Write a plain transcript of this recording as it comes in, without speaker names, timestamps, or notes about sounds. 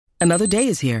Another day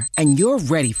is here, and you're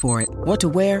ready for it. What to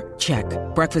wear? Check.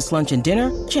 Breakfast, lunch, and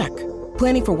dinner? Check.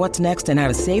 Planning for what's next and how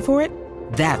to save for it?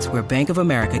 That's where Bank of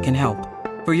America can help.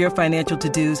 For your financial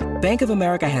to-dos, Bank of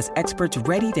America has experts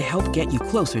ready to help get you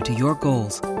closer to your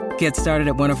goals. Get started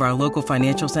at one of our local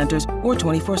financial centers or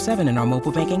 24/7 in our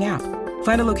mobile banking app.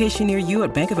 Find a location near you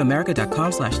at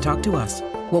bankofamerica.com/talktous.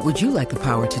 What would you like the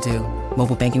power to do?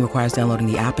 Mobile banking requires downloading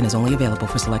the app and is only available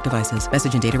for select devices.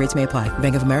 Message and data rates may apply.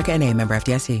 Bank of America N.A., member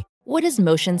FDIC. What does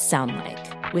motion sound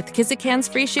like? With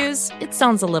Kizikans free shoes, it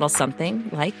sounds a little something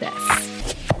like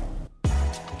this.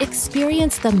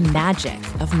 Experience the magic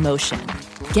of motion.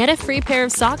 Get a free pair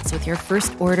of socks with your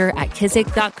first order at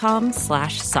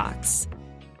kizik.com/socks.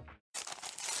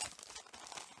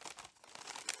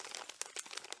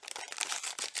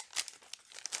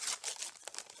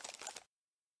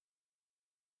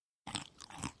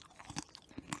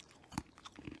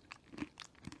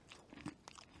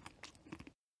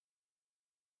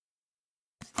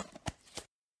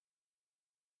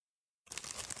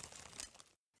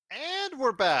 And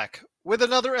we're back with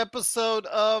another episode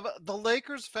of the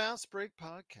Lakers Fast Break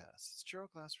podcast. It's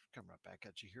Gerald Glassford coming right back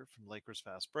at you here from Lakers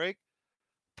Fast Break,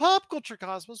 Pop Culture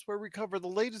Cosmos, where we cover the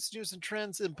latest news and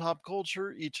trends in pop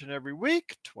culture each and every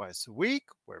week, twice a week,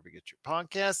 wherever you get your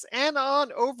podcasts, and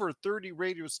on over 30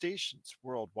 radio stations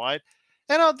worldwide.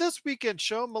 And on this weekend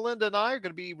show, Melinda and I are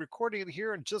going to be recording it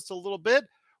here in just a little bit.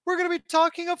 We're going to be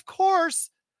talking, of course,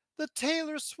 the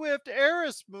Taylor Swift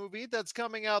Eras movie that's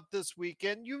coming out this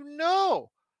weekend. You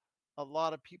know, a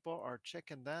lot of people are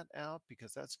checking that out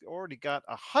because that's already got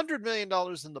 $100 million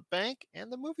in the bank,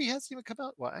 and the movie hasn't even come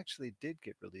out. Well, actually, it did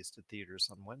get released to theaters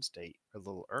on Wednesday a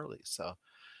little early. So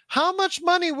how much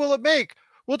money will it make?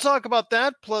 We'll talk about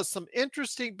that, plus some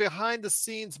interesting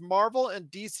behind-the-scenes Marvel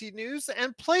and DC news,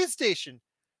 and PlayStation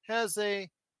has a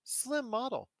slim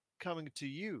model coming to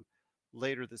you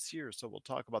later this year. So we'll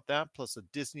talk about that, plus a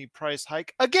Disney price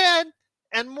hike again,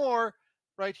 and more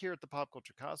right here at the Pop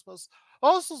Culture Cosmos.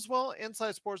 Also, as well,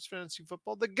 Inside Sports Fantasy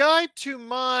Football. The guy to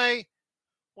my,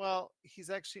 well, he's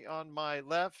actually on my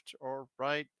left or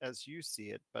right as you see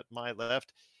it, but my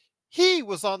left. He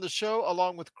was on the show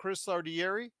along with Chris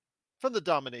Lardieri from the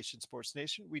Domination Sports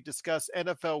Nation. We discuss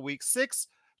NFL Week 6,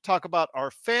 talk about our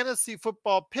fantasy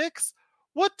football picks,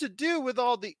 what to do with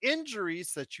all the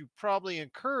injuries that you probably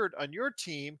incurred on your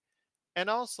team, and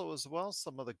also as well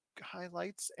some of the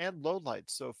highlights and lowlights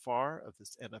so far of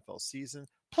this NFL season,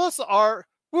 plus our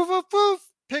woof woof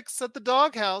woof picks at the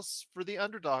doghouse for the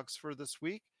underdogs for this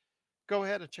week. Go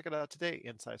ahead and check it out today,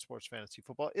 Inside Sports Fantasy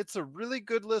Football. It's a really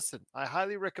good listen. I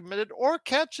highly recommend it, or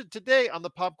catch it today on the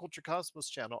Pop Culture Cosmos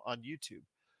channel on YouTube.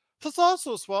 Plus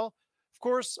also as well, of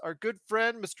course, our good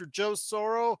friend, Mr. Joe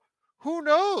Soro. Who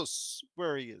knows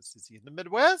where he is? Is he in the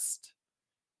Midwest?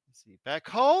 Is he back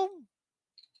home?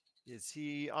 Is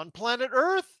he on planet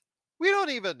Earth? We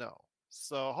don't even know.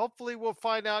 So hopefully we'll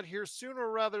find out here sooner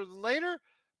rather than later.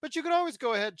 But you can always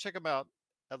go ahead and check him out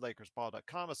at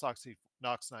LakersBall.com. It's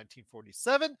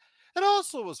Knox1947. And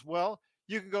also as well,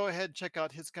 you can go ahead and check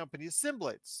out his company,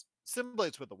 Simblades.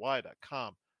 Simblades with a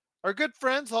Y.com. Our good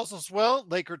friends also as well,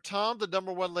 Laker Tom, the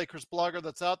number one Lakers blogger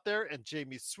that's out there, and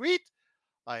Jamie Sweet.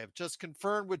 I have just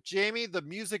confirmed with Jamie, the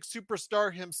music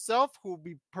superstar himself, who will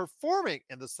be performing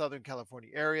in the Southern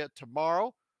California area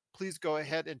tomorrow. Please go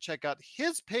ahead and check out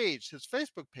his page, his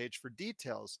Facebook page, for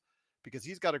details, because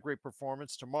he's got a great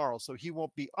performance tomorrow. So he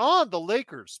won't be on the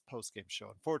Lakers postgame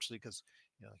show, unfortunately, because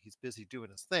he's busy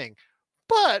doing his thing.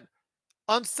 But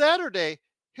on Saturday,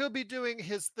 he'll be doing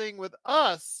his thing with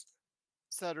us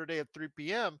Saturday at 3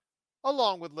 p.m.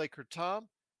 along with Laker Tom.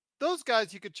 Those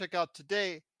guys you can check out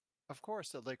today, of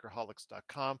course, at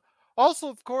Lakerholics.com. Also,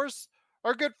 of course,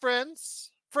 our good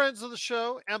friends of the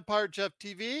show, Empire Jeff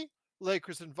TV,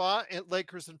 Lakers in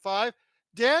 5,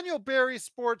 Daniel Barry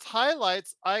Sports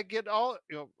Highlights. I get all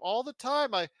the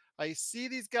time. I see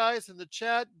these guys in the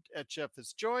chat. Jeff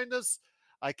has joined us.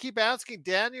 I keep asking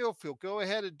Daniel if he'll go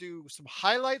ahead and do some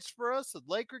highlights for us at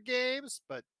Laker games,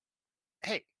 but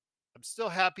hey, I'm still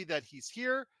happy that he's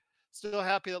here. Still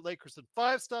happy that Lakers in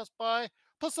 5 stops by.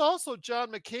 Plus also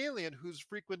John McCallion, who's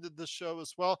frequented the show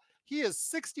as well. He is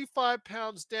 65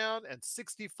 pounds down and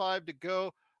 65 to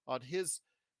go on his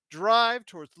drive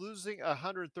towards losing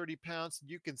 130 pounds.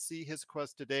 You can see his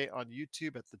quest today on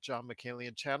YouTube at the John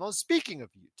McCallion channel. And speaking of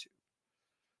YouTube,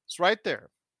 it's right there,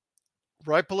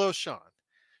 right below Sean.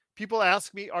 People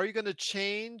ask me, are you going to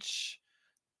change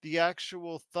the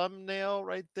actual thumbnail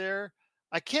right there?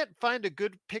 I can't find a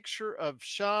good picture of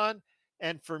Sean,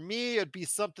 and for me, it'd be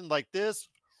something like this.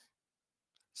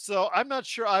 So I'm not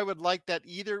sure I would like that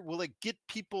either. Will it get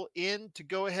people in to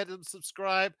go ahead and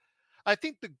subscribe? I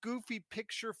think the goofy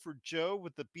picture for Joe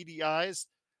with the beady eyes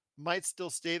might still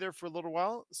stay there for a little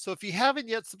while. So if you haven't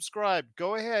yet subscribed,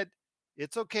 go ahead.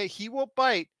 It's okay. He won't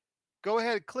bite. Go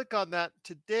ahead and click on that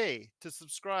today to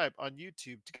subscribe on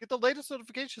YouTube to get the latest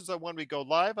notifications on when we go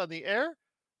live on the air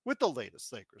with the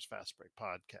latest Lakers Fast Break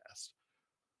podcast.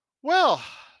 Well,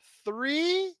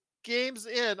 3 games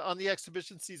in on the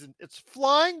exhibition season. It's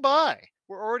flying by.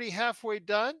 We're already halfway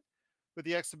done with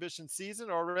the exhibition season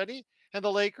already. And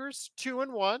the Lakers,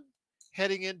 2-1,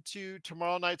 heading into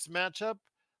tomorrow night's matchup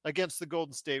against the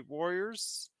Golden State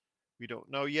Warriors. We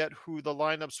don't know yet who the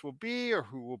lineups will be or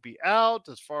who will be out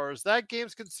as far as that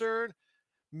game's concerned.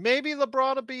 Maybe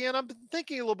LeBron will be in. I'm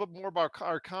thinking a little bit more about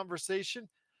our conversation.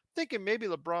 Thinking maybe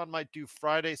LeBron might do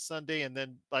Friday, Sunday, and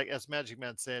then, like as Magic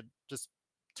Man said, just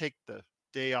take the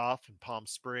day off in Palm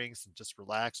Springs and just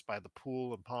relax by the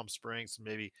pool in Palm Springs and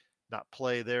maybe not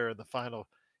play there in the final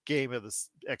game of this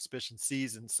exhibition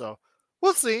season. So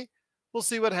we'll see. We'll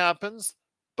see what happens.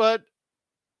 But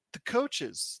the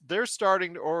coaches, they're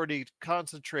starting to already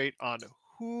concentrate on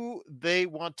who they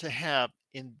want to have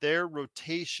in their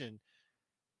rotation,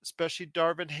 especially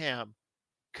Darvin Ham,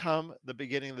 come the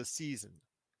beginning of the season.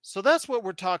 So that's what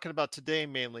we're talking about today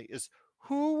mainly is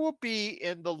who will be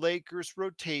in the Lakers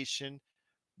rotation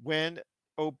when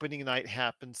opening night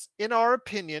happens, in our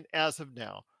opinion, as of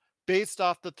now, based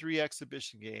off the 3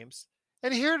 exhibition games.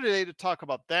 And here today to talk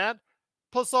about that,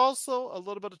 plus also a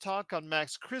little bit of talk on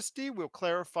Max Christie. We'll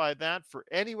clarify that for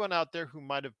anyone out there who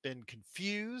might have been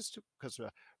confused because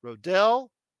Rodell,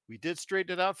 we did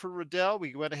straighten it out for Rodell.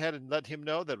 We went ahead and let him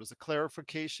know that it was a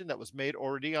clarification that was made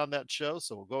already on that show.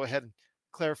 So we'll go ahead and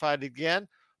clarify it again.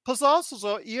 Plus also,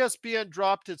 so ESPN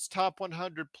dropped its top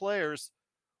 100 players.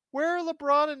 Where are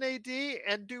LeBron and AD?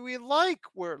 And do we like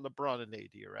where LeBron and AD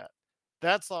are at?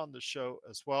 That's on the show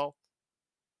as well.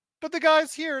 But the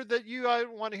guys here that I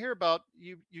want to hear about,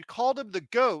 you called him the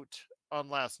GOAT on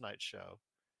last night's show.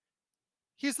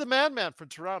 He's the madman from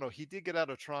Toronto. He did get out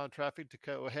of Toronto traffic to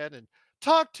go ahead and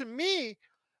talk to me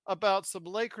about some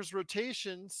Lakers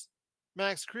rotations,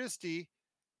 Max Christie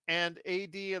and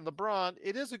AD and LeBron.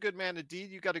 It is a good man indeed.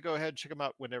 You got to go ahead and check him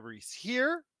out whenever he's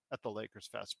here at the Lakers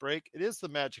Fast Break. It is the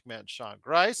Magic Man, Sean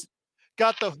Grice.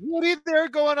 Got the hoodie there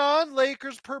going on,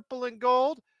 Lakers purple and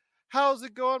gold. How's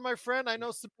it going, my friend? I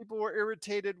know some people were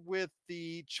irritated with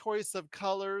the choice of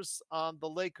colors on the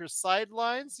Lakers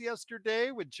sidelines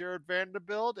yesterday with Jared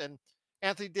Vanderbilt and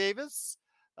Anthony Davis.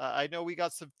 I know we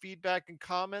got some feedback and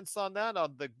comments on that,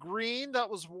 on the green that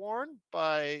was worn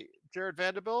by Jared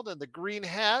Vanderbilt and the green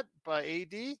hat by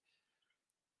AD. Be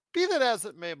that as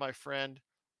it may, my friend,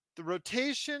 the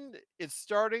rotation is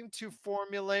starting to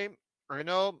formulate. I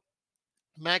know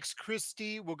Max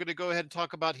Christie, we're going to go ahead and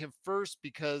talk about him first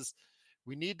because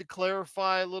we need to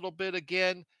clarify a little bit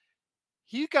again.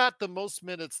 He got the most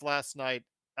minutes last night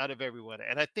out of everyone.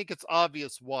 And I think it's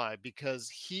obvious why, because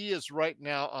he is right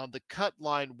now on the cut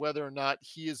line whether or not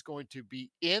he is going to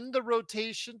be in the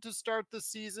rotation to start the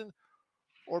season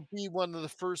or be one of the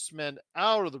first men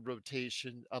out of the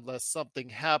rotation unless something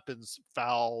happens,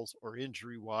 fouls or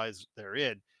injury wise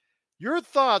therein. Your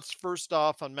thoughts first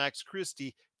off on Max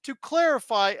Christie. To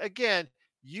clarify again,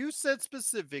 you said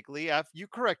specifically after you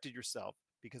corrected yourself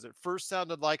because it first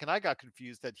sounded like, and I got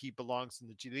confused, that he belongs in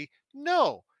the G League.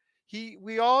 No,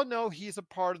 we all know he's a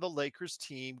part of the Lakers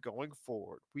team going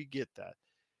forward. We get that.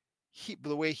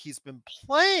 The way he's been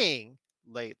playing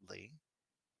lately,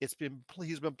 he's been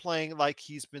playing like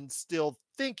he's been still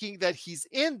thinking that he's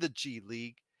in the G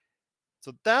League.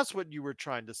 So that's what you were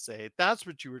trying to say. That's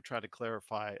what you were trying to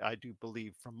clarify, I do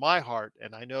believe, from my heart.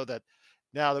 And I know that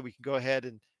now that we can go ahead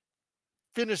and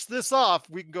finish this off,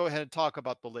 we can go ahead and talk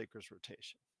about the Lakers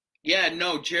rotation. Yeah,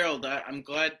 no, Gerald, I'm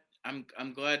glad. I'm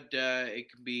glad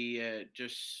it can be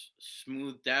just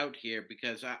smoothed out here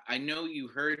because I know you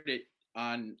heard it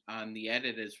on the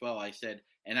edit as well. I said,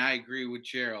 and I agree with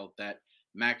Gerald that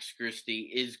Max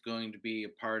Christie is going to be a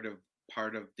part of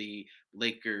the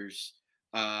Lakers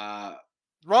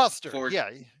roster.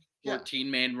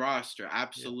 14-man roster.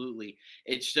 Absolutely.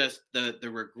 Yeah. It's just the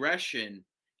regression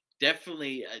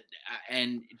definitely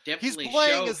he's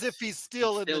playing as if he's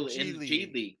still in the G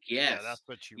League. Yes. Yeah, that's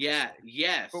what you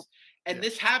yes. And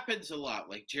this happens a lot.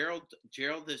 Like Gerald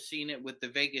has seen it with the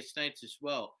Vegas Knights as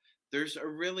well. There's a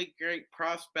really great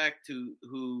prospect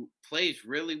who plays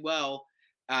really well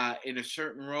in a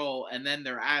certain role, and then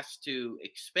they're asked to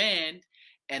expand.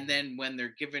 And then when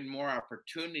they're given more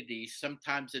opportunities,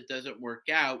 sometimes it doesn't work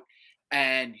out.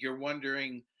 And you're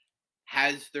wondering,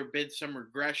 has there been some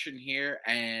regression here?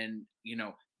 And,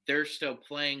 they're still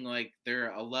playing like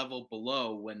they're a level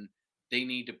below when they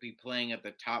need to be playing at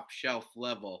the top shelf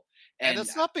level. And And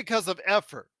it's not because of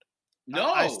effort.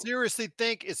 I no, seriously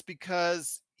think it's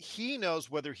because he knows,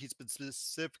 whether he's been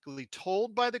specifically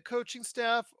told by the coaching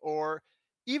staff or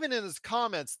even in his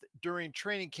comments during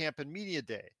training camp and media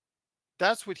day.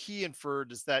 That's what he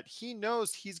inferred, is that he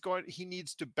knows he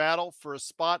needs to battle for a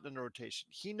spot in the rotation.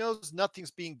 He knows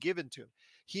nothing's being given to him.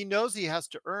 He knows he has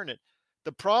to earn it.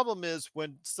 The problem is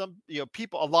when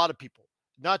a lot of people,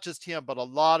 not just him, but a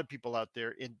lot of people out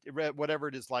there in whatever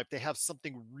it is life, they have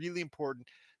something really important.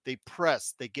 They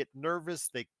press, they get nervous,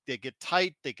 they get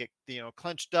tight, they get,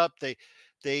 clenched up.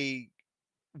 They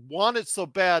want it so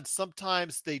bad.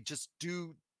 Sometimes they just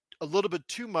do a little bit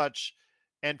too much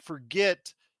and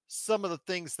forget some of the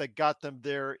things that got them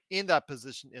there in that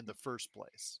position in the first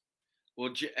place.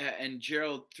 well, and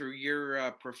Gerald, through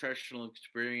your professional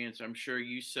experience, I'm sure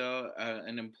you saw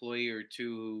an employee or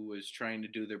two who was trying to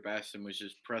do their best and was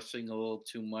just pressing a little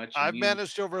too much, and I've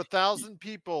managed over 1,000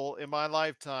 people in my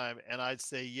lifetime, and I'd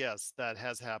say yes, that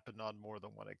has happened on more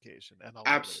than one occasion, and I'll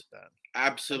leave it abs- at that. And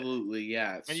absolutely,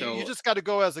 yeah. And you So just got to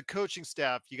go as a coaching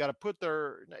staff. You got to put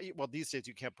well, these days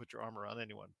you can't put your arm around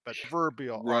anyone, but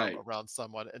proverbial arm right, around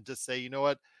someone and just say, you know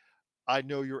what? I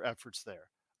know your efforts there.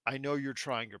 I know you're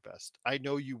trying your best. I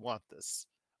know you want this.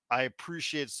 I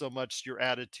appreciate so much your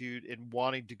attitude in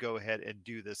wanting to go ahead and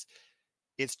do this.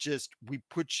 It's just we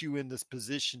put you in this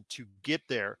position to get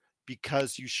there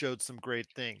because you showed some great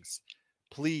things.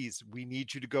 Please, we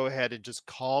need you to go ahead and just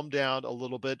calm down a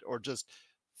little bit, or just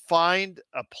find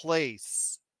a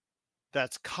place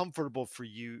that's comfortable for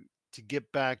you to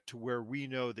get back to where we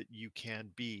know that you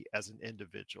can be as an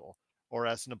individual or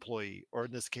as an employee, or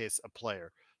in this case, a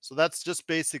player. So that's just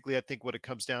basically, I think, what it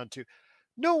comes down to.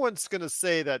 No one's going to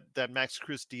say that Max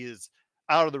Christie is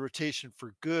out of the rotation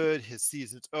for good, his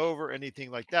season's over,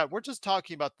 anything like that. We're just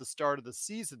talking about the start of the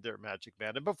season there, Magic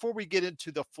Man. And before we get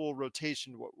into the full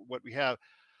rotation, what we have,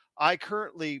 I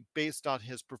currently, based on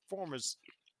his performance,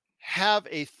 have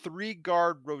a 3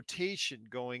 guard rotation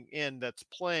going in that's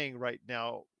playing right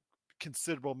now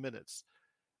considerable minutes.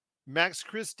 Max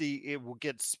Christie, it will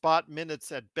get spot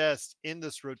minutes at best in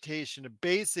this rotation, and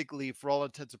basically, for all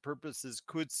intents and purposes,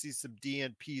 could see some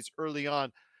DNPs early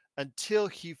on until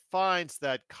he finds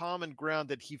that common ground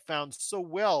that he found so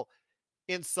well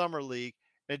in Summer League.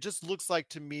 And it just looks like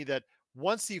to me that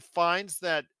once he finds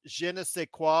that je ne sais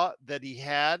quoi that he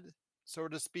had, so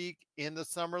to speak, in the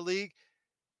Summer League,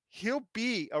 he'll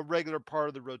be a regular part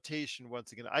of the rotation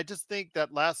once again. I just think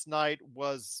that last night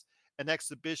was an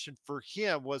exhibition for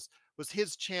him, was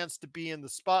his chance to be in the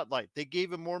spotlight. They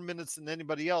gave him more minutes than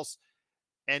anybody else,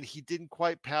 and he didn't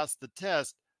quite pass the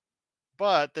test.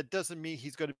 But that doesn't mean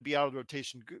he's going to be out of the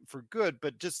rotation for good,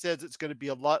 but just says it's going to be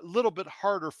little bit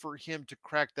harder for him to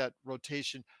crack that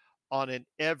rotation on an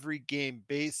every game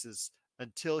basis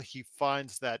until he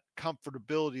finds that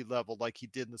comfortability level like he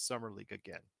did in the Summer League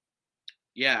again.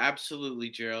 yeah, absolutely,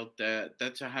 Gerald.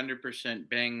 That's 100%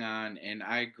 bang on, and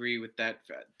I agree with that.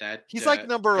 That He's like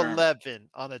number term. 11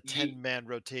 on a 10-man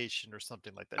rotation or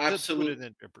something like that. Just put it Absolutely,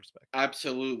 in perspective.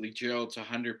 absolutely, Gerald's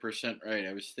 100% right.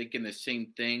 I was thinking the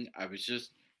same thing. I was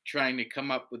just trying to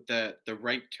come up with the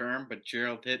right term, but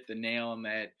Gerald hit the nail on the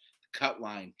head. The cut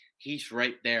line. He's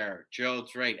right there.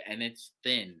 Gerald's right, and it's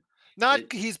thin. Not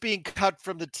The he's being cut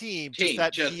from the team, just team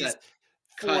that just he's that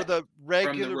for cut the from the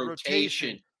regular rotation.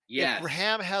 rotation. If Yes,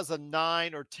 Graham has a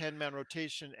 9 or 10-man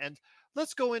rotation, and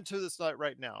let's go into this night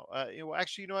right now.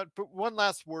 Actually, you know what? But one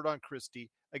last word on Christie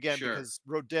again, sure. because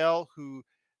Rodell, who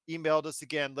emailed us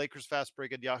again,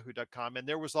 LakersFastBreak@yahoo.com, and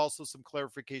there was also some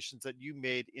clarifications that you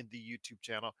made in the YouTube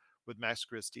channel with Max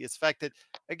Christie. It's the fact that,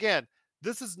 again,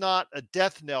 this is not a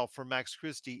death knell for Max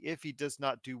Christie if he does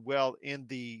not do well in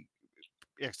the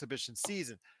exhibition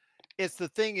season. It's the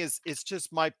thing is, it's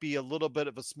just might be a little bit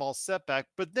of a small setback,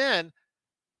 but then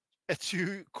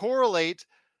to correlate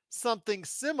something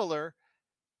similar,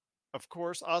 of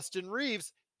course, Austin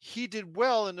Reeves, he did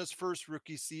well in his first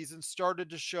rookie season, started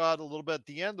to show out a little bit at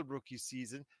the end of the rookie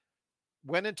season,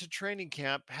 went into training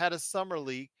camp, had a summer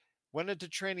league, went into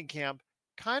training camp,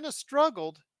 kind of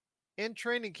struggled in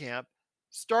training camp,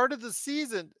 started the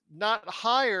season not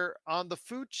higher on the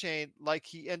food chain like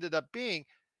he ended up being,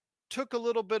 took a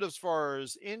little bit as far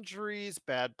as injuries,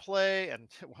 bad play, and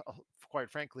well, quite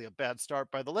frankly, a bad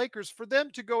start by the Lakers for them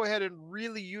to go ahead and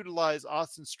really utilize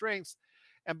Austin's strengths.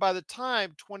 And by the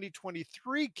time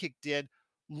 2023 kicked in,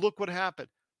 look what happened.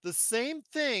 The same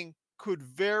thing could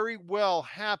very well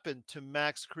happen to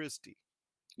Max Christie.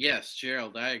 Yes,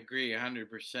 Gerald, I agree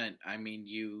 100%. I mean,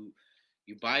 you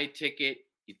buy a ticket,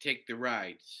 you take the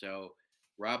ride. So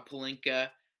Rob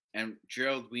Palinka And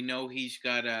Gerald, we know he's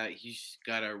got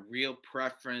a real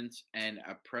preference and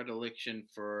a predilection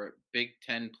for Big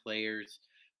Ten players.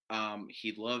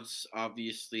 He loves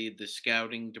obviously the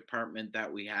scouting department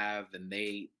that we have, and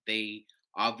they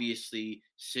obviously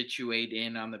situate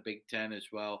in on the Big Ten as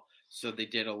well. So they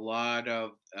did a lot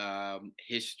of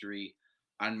history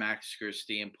on Max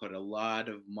Christie and put a lot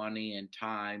of money and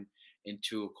time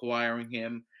into acquiring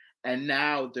him. And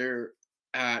now they're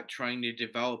trying to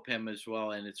develop him as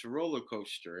well, and it's a roller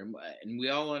coaster, and we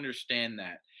all understand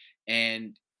that.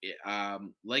 And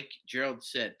like Gerald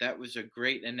said, that was a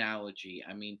great analogy.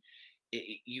 I mean,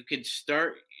 you could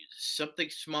start something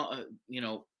small.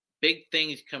 Big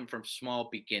things come from small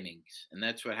beginnings, and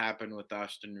that's what happened with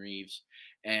Austin Reaves.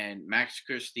 And Max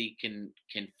Christie can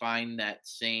find that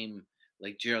same,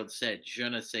 like Gerald said, je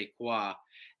ne sais quoi,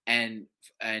 and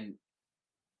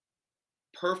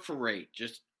perforate,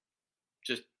 just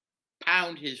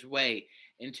pound his way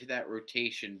into that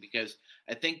rotation, because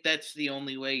I think that's the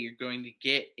only way you're going to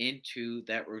get into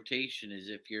that rotation is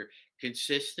if you're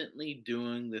consistently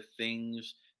doing the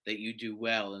things that you do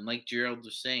well. And like Gerald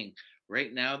was saying,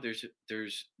 right now there's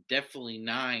definitely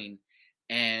 9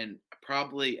 and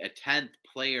probably a 10th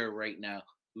player right now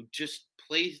who just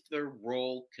plays their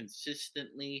role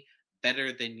consistently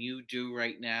better than you do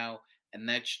right now, and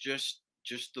that's just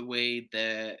the way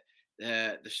that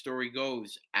the story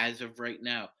goes as of right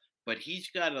now. But he's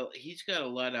got a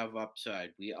lot of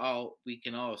upside. We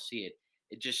can all see it.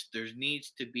 It just there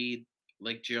needs to be,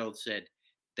 like Gerald said,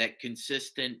 that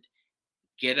consistent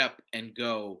get up and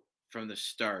go from the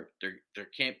start. There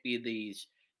can't be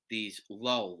these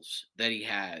lulls that he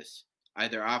has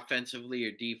either offensively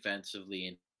or defensively,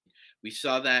 and we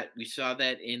saw that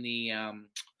in the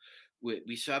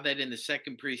we saw that in the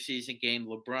second preseason game.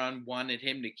 LeBron wanted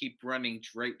him to keep running,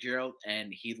 right, Gerald?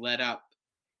 And he let up.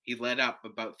 He let up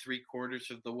about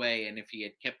 3/4 of the way. And if he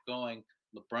had kept going,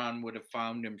 LeBron would have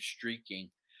found him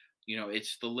streaking.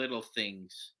 It's the little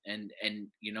things. And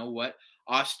you know what?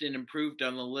 Austin improved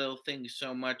on the little things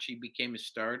so much he became a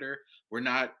starter. We're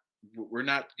not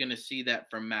going to see that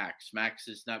from Max. Max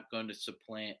is not going to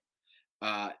supplant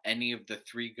any of the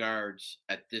 3 guards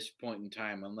at this point in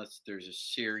time unless there's a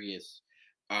serious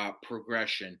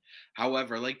progression.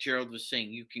 However, like Gerald was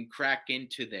saying, you can crack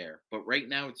into there, but right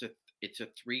now it's a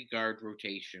 3-guard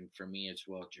rotation for me as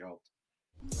well, Gerald.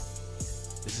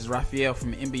 This is Raphael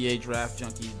from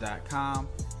NBADraftJunkies.com,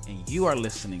 and you are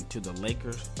listening to the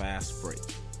Lakers Fast Break.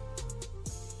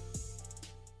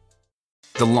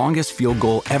 The longest field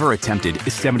goal ever attempted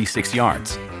is 76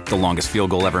 yards. The longest field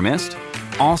goal ever missed?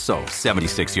 Also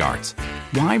 76 yards.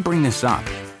 Why bring this up?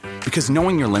 Because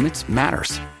knowing your limits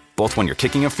matters, both when you're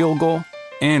kicking a field goal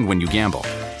and when you gamble.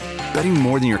 Betting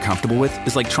more than you're comfortable with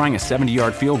is like trying a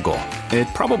 70-yard field goal. It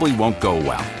probably won't go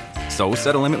well. So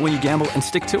set a limit when you gamble and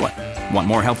stick to it. Want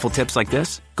more helpful tips like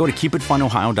this? Go to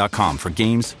keepitfunohio.com for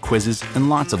games, quizzes, and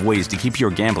lots of ways to keep your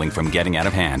gambling from getting out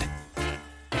of hand.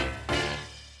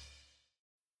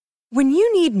 When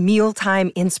you need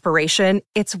mealtime inspiration,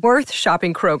 it's worth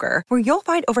shopping Kroger, where you'll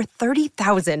find over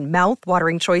 30,000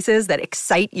 mouth-watering choices that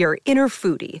excite your inner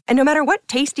foodie. And no matter what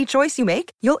tasty choice you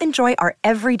make, you'll enjoy our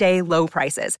everyday low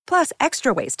prices, plus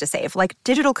extra ways to save, like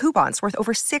digital coupons worth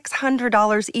over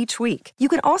 $600 each week. You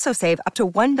can also save up to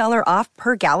 $1 off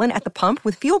per gallon at the pump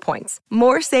with fuel points.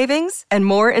 More savings and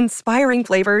more inspiring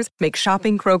flavors make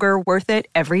shopping Kroger worth it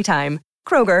every time.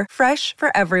 Kroger, fresh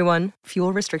for everyone.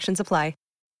 Fuel restrictions apply.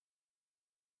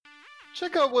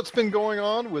 Check out what's been going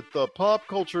on with the Pop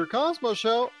Culture Cosmos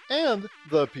Show and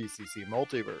the PCC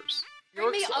Multiverse.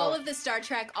 Bring me all of the Star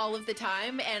Trek all of the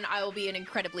time, and I will be an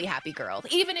incredibly happy girl.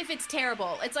 Even if it's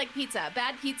terrible. It's like pizza.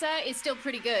 Bad pizza is still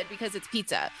pretty good because it's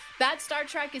pizza. Bad Star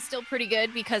Trek is still pretty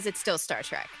good because it's still Star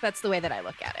Trek. That's the way that I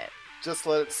look at it. Just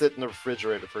let it sit in the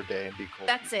refrigerator for a day and be cold.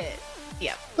 That's it.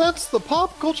 Yep. That's the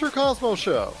Pop Culture Cosmos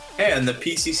Show. And the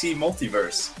PCC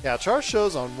Multiverse. Catch our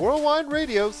shows on Worldwide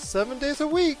Radio 7 days a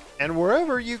week and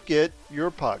wherever you get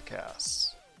your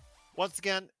podcasts. Once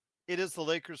again, it is the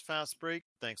Lakers Fast Break.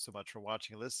 Thanks so much for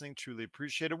watching and listening. Truly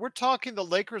appreciate it. We're talking the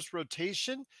Lakers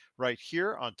rotation right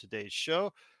here on today's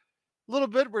show. A little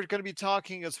bit, we're going to be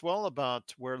talking as well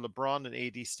about where LeBron and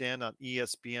AD stand on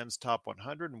ESPN's Top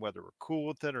 100 and whether we're cool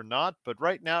with it or not. But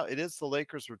right now, it is the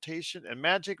Lakers rotation. And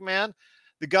Magic Man,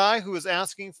 the guy who is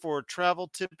asking for travel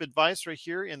tip advice right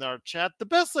here in our chat, the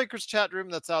best Lakers chat room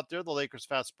that's out there, the Lakers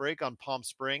Fast Break on Palm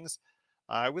Springs.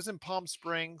 I was in Palm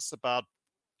Springs about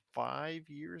 4 or 5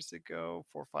 years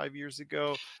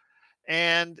ago.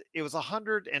 And it was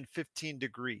 115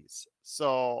 degrees.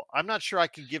 So I'm not sure I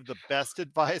can give the best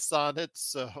advice on it.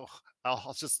 So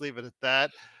I'll just leave it at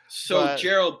that. So But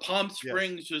Gerald, Palm yes.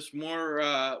 Springs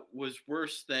was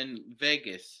worse than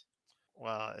Vegas.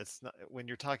 Well, it's not when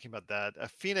you're talking about that.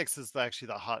 Phoenix is actually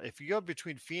the hot. If you go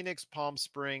between Phoenix, Palm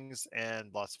Springs, and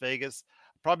Las Vegas,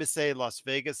 I'd probably say Las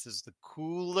Vegas is the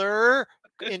cooler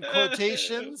in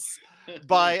quotations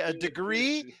by a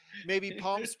degree. Maybe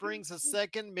Palm Springs is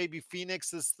second, maybe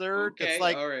Phoenix is third. It's Okay,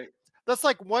 like all right. that's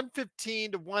like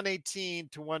 115 to 118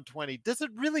 to 120. Does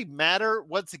it really matter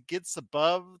once it gets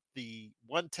above the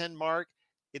 110 mark?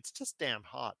 It's just damn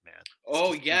hot, man. It's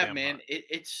Oh just too yeah, damn man. hot.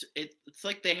 It's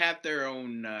like they have their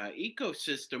own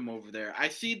ecosystem over there. I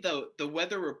see the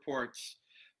weather reports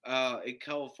in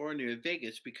California and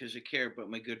Vegas because I care about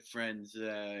my good friends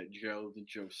Gerald and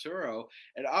Joe Soro,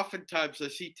 and oftentimes I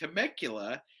see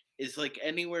Temecula is like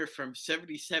anywhere from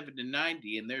 77 to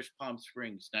 90, and there's Palm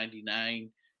Springs 99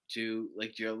 to,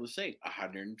 like Gerald was saying,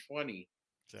 120.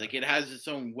 Yeah. Like it has its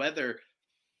own weather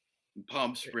in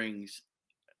Palm Springs.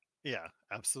 Yeah,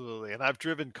 absolutely. And I've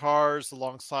driven cars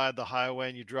alongside the highway,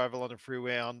 and you drive along the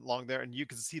freeway along there, and you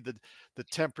can see the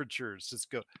temperatures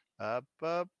just go up,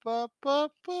 up, up,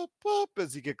 up, up, up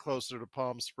as you get closer to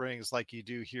Palm Springs, like you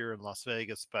do here in Las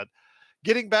Vegas. But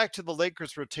getting back to the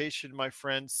Lakers rotation, my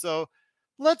friend. So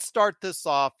let's start this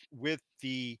off with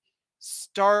the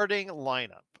starting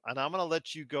lineup. And I'm going to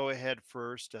let you go ahead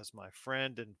first as my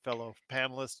friend and fellow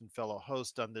panelist and fellow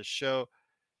host on this show.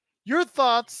 Your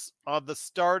thoughts on the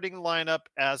starting lineup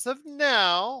as of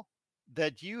now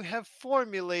that you have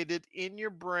formulated in your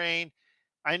brain.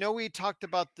 I know we talked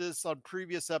about this on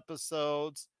previous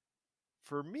episodes.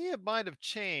 For me, it might have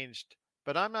changed,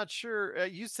 but I'm not sure.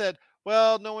 You said,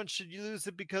 well, no one should lose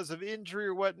it because of injury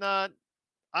or whatnot.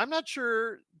 I'm not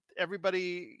sure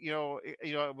everybody,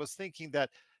 was thinking that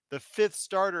the fifth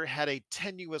starter had a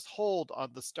tenuous hold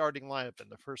on the starting lineup in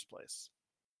the first place.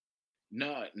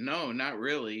 No, no, not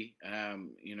really.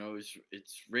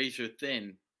 It's razor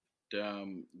thin,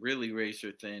 really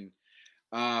razor thin.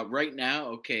 Right now,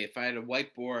 okay, if I had a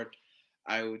whiteboard,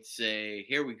 I would say,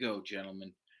 here we go,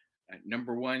 gentlemen.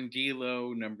 Number 1,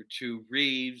 D'Lo. Number 2,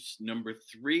 Reeves. Number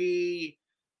 3,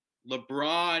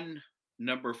 LeBron.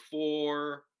 Number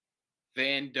 4,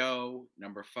 Vando.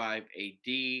 Number 5,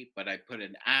 AD. But I put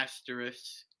an asterisk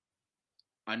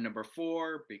on number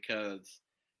 4 because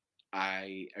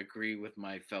I agree with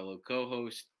my fellow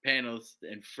co-host, panelist,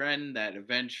 and friend that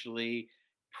eventually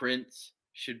Prince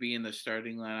should be in the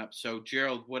starting lineup. So,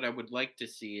 Gerald, what I would like to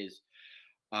see is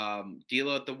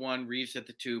D'Lo at the 1, Reeves at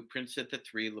the 2, Prince at the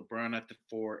 3, LeBron at the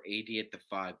 4, AD at the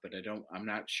 5. But I'm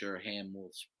not sure Ham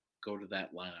will go to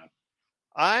that lineup.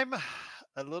 I'm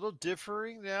a little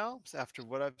differing now after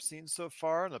what I've seen so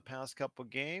far in the past couple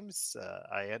games.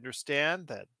 I understand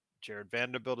that Jared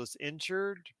Vanderbilt is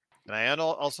injured. And I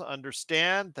also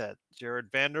understand that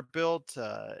Jared Vanderbilt,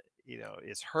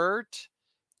 is hurt,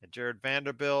 and Jared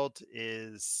Vanderbilt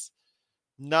is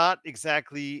not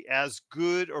exactly as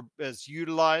good or as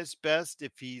utilized best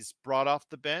if he's brought off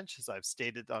the bench, as I've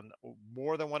stated on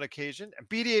more than one occasion. And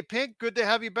BDA Pink, good to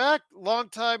have you back. Long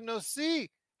time no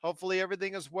see. Hopefully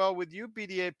everything is well with you,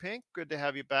 BDA Pink. Good to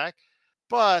have you back.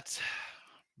 But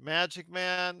Magic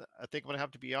Man, I think I'm going to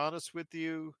have to be honest with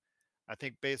you. I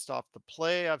think based off the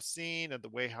play I've seen and the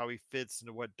way how he fits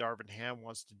into what Darvin Ham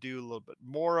wants to do a little bit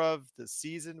more of this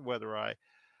season, whether I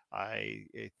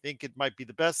think it might be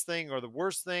the best thing or the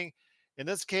worst thing. In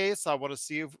this case, I want to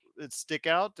see if it stick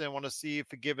out and I want to see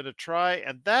if it give it a try.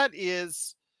 And that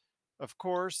is, of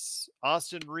course,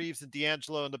 Austin Reeves and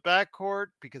D'Angelo in the backcourt,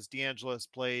 because D'Angelo has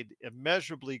played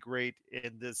immeasurably great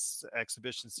in this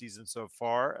exhibition season so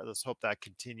far. Let's hope that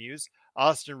continues.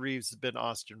 Austin Reeves has been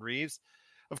Austin Reeves.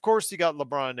 Of course, you got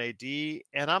LeBron and AD,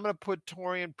 and I'm going to put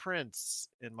Taurean Prince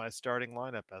in my starting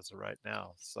lineup as of right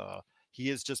now. So he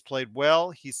has just played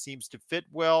well. He seems to fit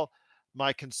well.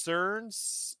 My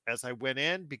concerns as I went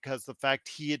in, because the fact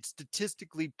he had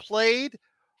statistically played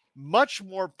much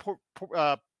more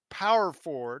power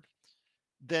forward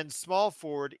than small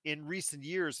forward in recent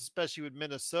years, especially with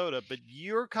Minnesota. But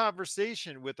your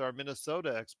conversation with our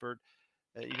Minnesota expert,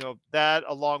 that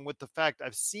along with the fact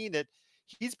I've seen it,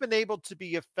 he's been able to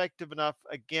be effective enough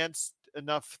against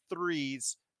enough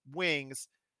threes, wings,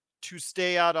 to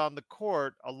stay out on the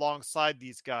court alongside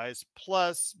these guys.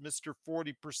 Plus, Mr.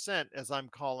 40%, as I'm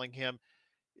calling him,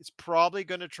 is probably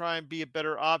going to try and be a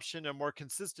better option, a more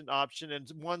consistent option,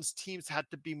 and one's teams had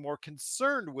to be more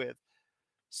concerned with.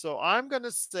 So I'm going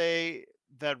to say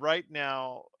that right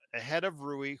now, ahead of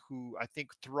Rui, who I think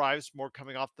thrives more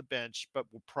coming off the bench, but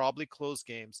will probably close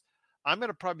games, I'm going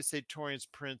to probably say Taurean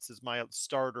Prince is my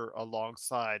starter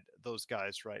alongside those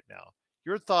guys right now.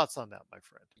 Your thoughts on that, my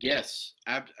friend? Yes,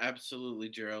 absolutely,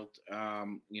 Gerald.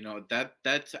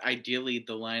 That's ideally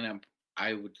the lineup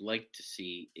I would like to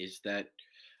see, is that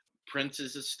Prince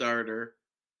is a starter,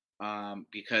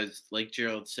 because, like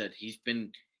Gerald said, he's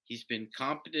been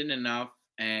competent enough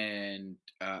and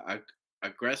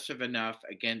aggressive enough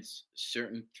against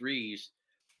certain threes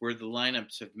where the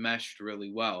lineups have meshed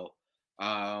really well.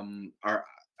 Are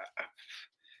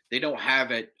They don't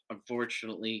have it,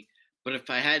 unfortunately. But if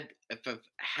I've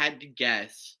had to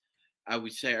guess, I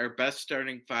would say our best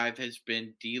starting five has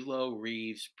been D'Lo,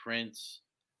 Reeves, Prince,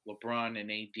 LeBron,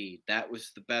 and AD. That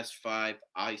was the best five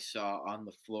I saw on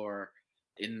the floor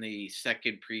in the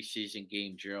second preseason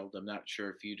game, Gerald. I'm not sure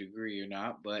if you'd agree or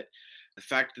not, but the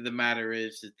fact of the matter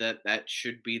is that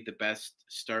should be the best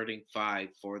starting five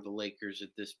for the Lakers at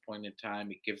this point in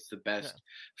time. It gives the best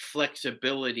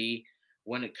flexibility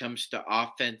when it comes to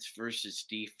offense versus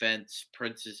defense.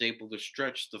 Prince is able to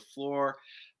stretch the floor.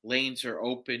 Lanes are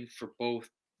open for both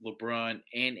LeBron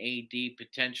and AD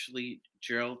potentially,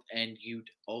 Gerald. And you'd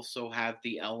also have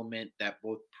the element that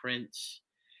both Prince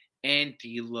and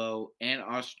D'Lo and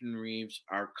Austin Reeves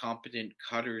are competent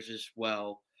cutters as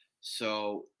well.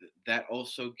 So that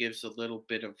also gives a little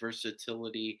bit of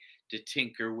versatility to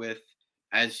tinker with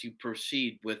as you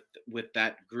proceed with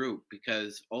that group,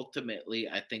 because ultimately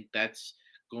I think that's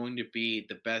going to be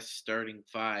the best starting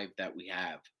five that we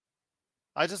have.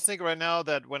 I just think right now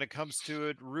that when it comes to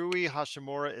it, Rui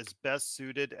Hashimura is best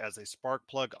suited as a spark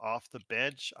plug off the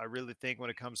bench. I really think when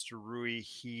it comes to Rui,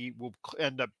 he will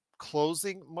end up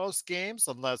closing most games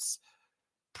unless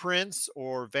Prince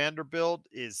or Vanderbilt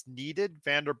is needed.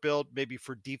 Vanderbilt maybe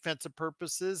for defensive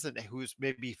purposes, and who's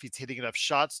maybe if he's hitting enough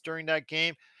shots during that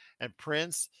game. And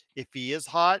Prince, if he is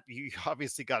hot, you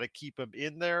obviously got to keep him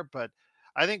in there. But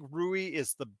I think Rui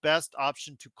is the best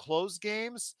option to close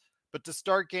games. But to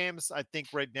start games, I think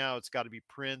right now it's got to be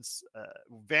Prince.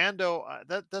 Vando,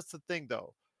 that's the thing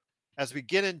though. As we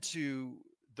get into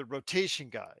the rotation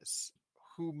guys,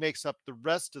 who makes up the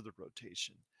rest of the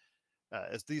rotation?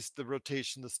 At least the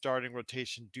rotation, the starting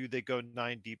rotation, do they go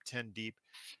 9 deep, 10 deep?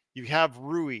 You have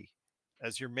Rui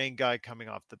as your main guy coming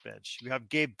off the bench. You have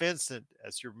Gabe Vincent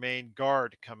as your main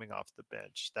guard coming off the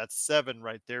bench. That's 7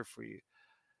 right there for you.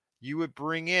 You would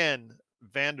bring in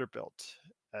Vanderbilt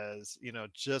as,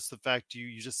 just the fact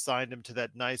you just signed him to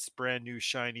that nice brand new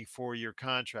shiny 4-year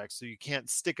contract. So you can't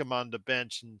stick him on the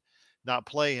bench and not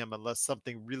play him unless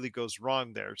something really goes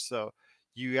wrong there. So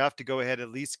you have to go ahead at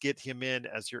least get him in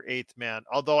as your 8th man.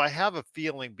 Although I have a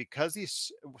feeling because he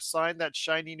signed that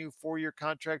shiny new 4-year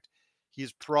contract,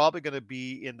 he's probably going to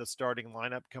be in the starting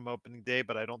lineup come opening day,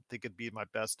 but I don't think it'd be my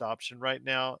best option right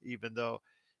now, even though,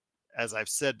 as I've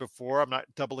said before, I'm not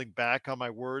doubling back on my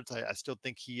words. I still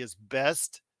think he is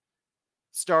best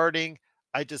starting.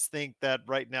 I just think that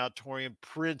right now Taurean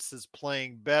Prince is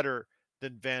playing better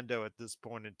than Vando at this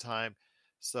point in time.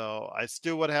 So I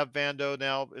still would have Vando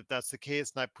now if that's the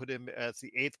case, and I put him as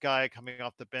the 8th guy coming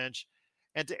off the bench.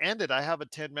 And to end it, I have a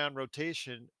 10-man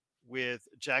rotation with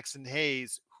Jackson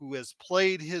Hayes, who has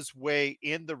played his way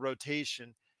in the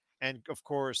rotation. And of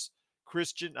course,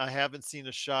 Christian, I haven't seen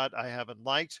a shot I haven't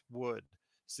liked. Wood.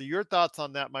 So your thoughts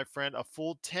on that, my friend? A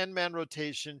full 10-man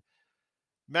rotation.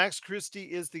 Max Christie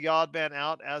is the odd man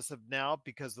out as of now,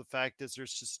 because the fact is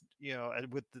there's just,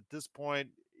 and with at this point,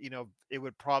 it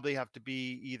would probably have to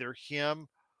be either him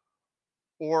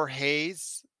or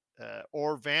Hayes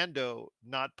or Vando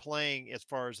not playing as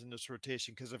far as in this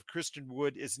rotation. Because if Christian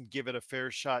Wood isn't given a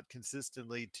fair shot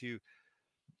consistently to,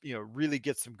 really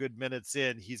get some good minutes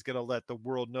in, he's going to let the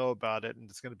world know about it. And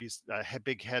it's going to be a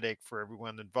big headache for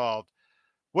everyone involved.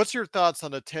 What's your thoughts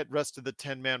on the rest of the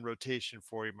 10-man rotation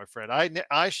for you, my friend?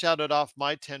 I shouted off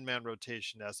my 10-man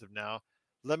rotation as of now.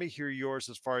 Let me hear yours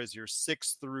as far as your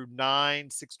 6 through 9,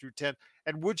 6 through 10.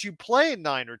 And would you play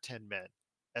 9 or 10 men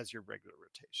as your regular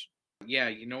rotation? Yeah,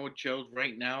 you know what, Joe?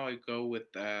 Right now I go with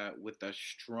a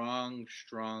strong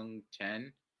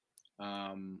 10.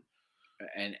 And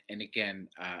again,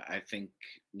 I think,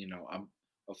 I'm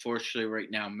unfortunately right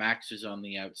now Max is on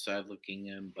the outside looking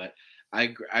in, but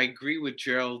I agree with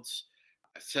Gerald's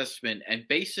assessment. And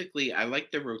basically, I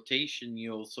like the rotation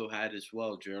you also had as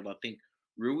well, Gerald. I think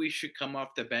Rui should come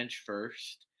off the bench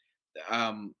first.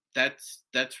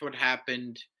 That's what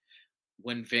happened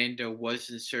when Vando was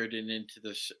inserted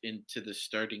into the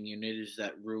starting unit, is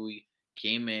that Rui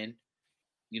came in.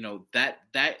 That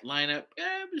lineup,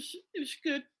 it was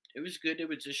good. It was good. It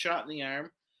was a shot in the arm.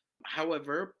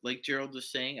 However, like Gerald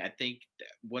was saying, I think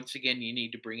once again you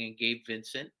need to bring in Gabe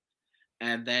Vincent,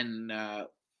 and then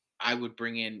I would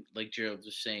bring in, like Gerald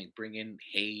was saying, bring in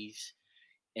Hayes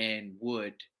and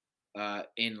Wood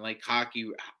in like hockey,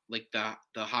 like the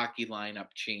hockey lineup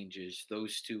changes.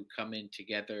 Those two come in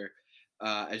together,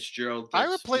 as Gerald I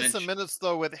would has play some mentioned. minutes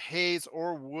though with Hayes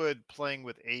or Wood playing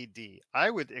with AD. I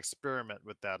would experiment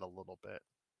with that a little bit.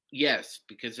 Yes,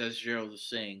 because as Gerald was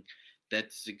saying,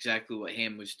 that's exactly what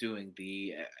Ham was doing.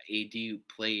 The AD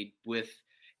played with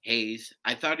Hayes.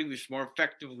 I thought he was more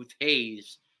effective with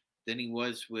Hayes than he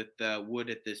was with Wood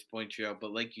at this point, Gerald.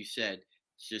 But like you said,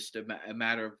 it's just a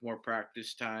matter of more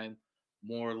practice time,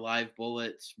 more live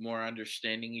bullets, more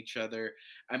understanding each other.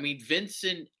 I mean,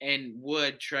 Vincent and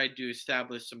Wood tried to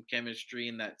establish some chemistry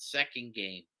in that second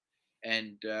game,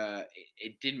 and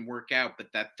it didn't work out.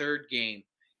 But that third game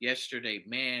yesterday,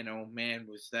 man, oh man,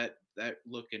 was that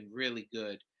looking really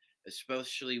good,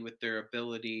 especially with their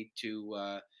ability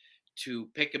to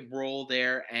pick and roll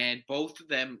there. And both of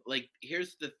them, like,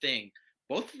 here's the thing,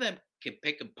 both of them can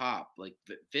pick and pop. Like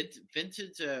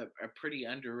Vincent's a pretty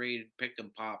underrated pick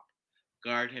and pop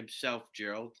guard himself,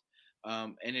 Gerald.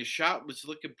 And his shot was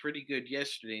looking pretty good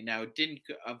yesterday. Now it didn't,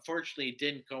 unfortunately, it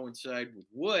didn't coincide with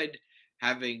Wood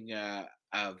having a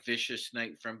vicious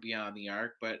night from beyond the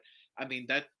arc. But I mean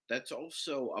that's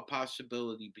also a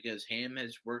possibility because Ham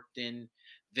has worked in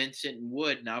Vincent and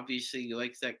Wood, and obviously he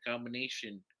likes that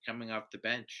combination coming off the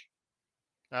bench.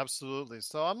 Absolutely.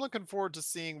 So I'm looking forward to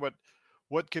seeing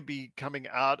what could be coming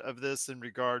out of this in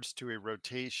regards to a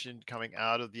rotation coming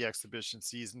out of the exhibition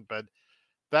season. But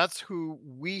that's who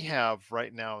we have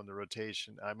right now in the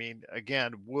rotation. I mean,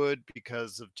 again, Wood,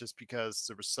 because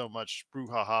there was so much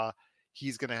brouhaha,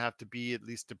 he's going to have to be at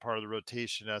least a part of the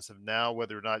rotation as of now,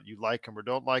 whether or not you like him or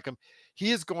don't like him.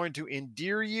 He is going to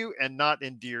endear you and not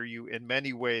endear you in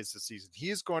many ways this season. He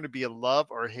is going to be a love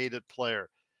or hated player.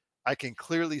 I can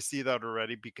clearly see that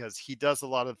already because he does a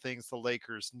lot of things the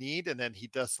Lakers need, and then he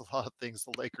does a lot of things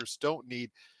the Lakers don't need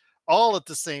all at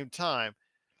the same time.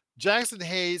 Jackson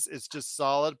Hayes is just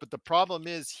solid, but the problem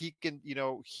is he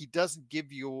doesn't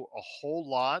give you a whole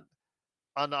lot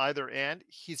on either end.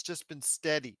 He's just been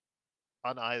steady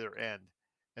on either end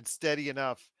and steady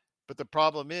enough. But the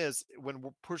problem is when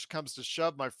push comes to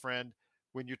shove, my friend,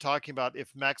 when you're talking about if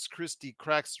Max Christie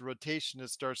cracks the rotation and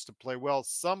starts to play well,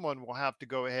 someone will have to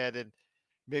go ahead and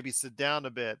maybe sit down a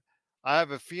bit. I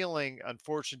have a feeling,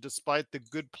 unfortunately, despite the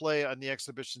good play on the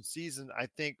exhibition season, I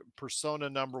think persona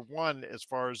number one, as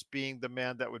far as being the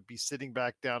man that would be sitting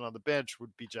back down on the bench,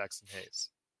 would be Jackson Hayes.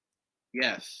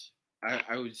 Yes,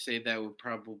 I would say that would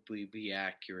probably be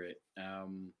accurate.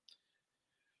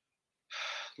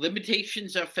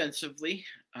 Limitations offensively,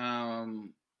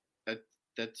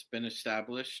 that's been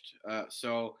established.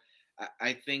 So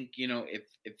I think if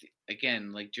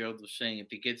again, like Gerald was saying, if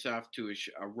he gets off to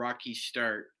a rocky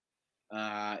start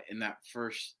in that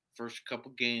first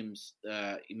couple games,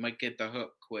 he might get the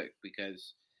hook quick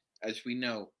because, as we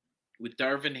know, with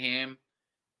Darvin Ham,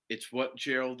 it's what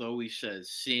Gerald always says: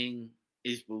 seeing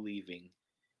is believing.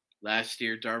 Last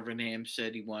year, Darvin Ham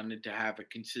said he wanted to have a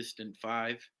consistent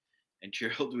five, and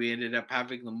Gerald, we ended up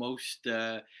having the most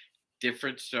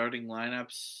different starting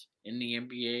lineups in the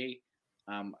NBA.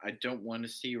 I don't want to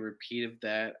see a repeat of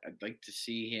that. I'd like to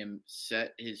see him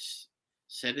set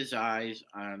his eyes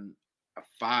on a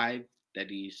five that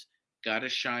he's got to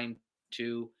shine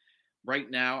to. Right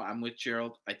now, I'm with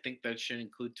Gerald. I think that should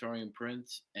include Taurean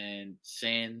Prince and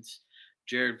Sands,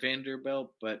 Jared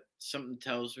Vanderbilt, but something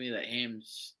tells me that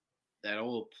Ham's that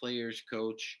old players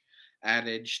coach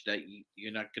adage that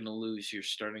you're not going to lose your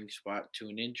starting spot to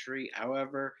an injury.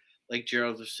 However, like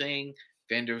Gerald was saying,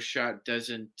 Vando's shot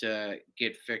doesn't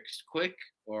get fixed quick,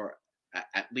 or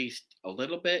at least a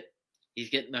little bit. He's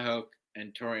getting the hook,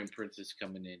 and Taurean Prince is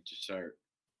coming in to start.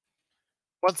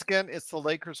 Once again, it's the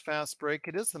Lakers Fast Break.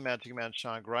 It is the Magic Man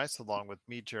Sean Grice, along with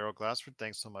me, Gerald Glassford.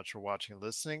 Thanks so much for watching and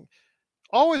listening.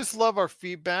 Always love our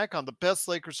feedback on the best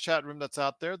Lakers chat room that's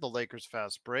out there, the Lakers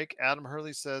Fast Break. Adam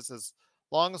Hurley says, as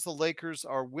long as the Lakers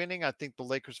are winning, I think the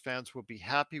Lakers fans will be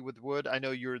happy with Wood. I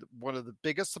know you're one of the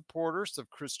biggest supporters of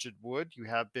Christian Wood. You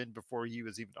have been before he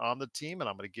was even on the team, and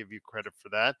I'm going to give you credit for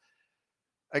that.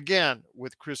 Again,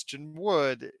 with Christian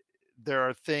Wood, there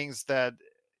are things that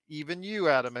even you,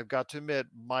 Adam, have got to admit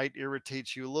might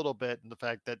irritate you a little bit in the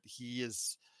fact that he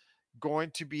is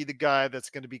going to be the guy that's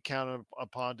going to be counted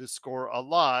upon to score a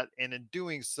lot. And in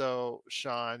doing so,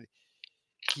 Sean,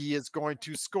 he is going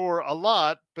to score a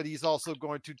lot, but he's also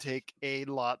going to take a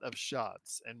lot of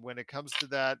shots. And when it comes to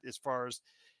that, as far as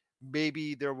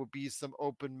maybe there will be some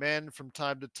open men from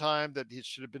time to time that it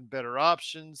should have been better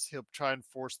options, he'll try and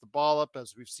force the ball up,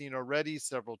 as we've seen already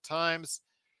several times.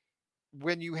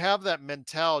 When you have that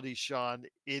mentality, Sean,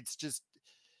 it's just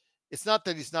It's not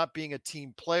that he's not being a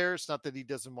team player. It's not that he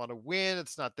doesn't want to win.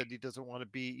 It's not that he doesn't want to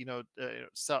be,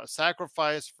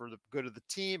 sacrificed for the good of the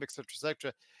team, et cetera, et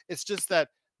cetera. It's just that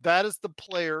is the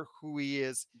player who he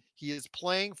is. He is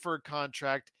playing for a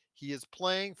contract. He is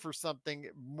playing for something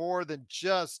more than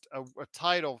just a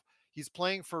title. He's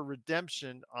playing for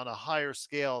redemption on a higher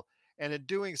scale. And in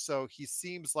doing so, he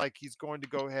seems like he's going to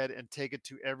go ahead and take it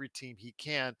to every team he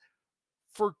can,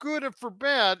 for good and for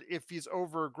bad. If he's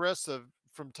over aggressive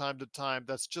from time to time,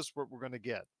 that's just what we're going to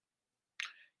get.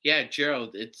 Yeah,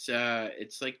 Gerald, it's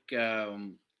like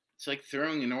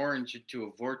throwing an orange into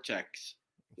a vortex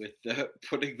with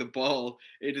putting the ball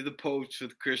into the post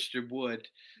with Christian Wood.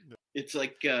 It's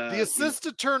like the assist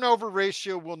to turnover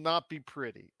ratio will not be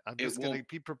pretty. I'm just going to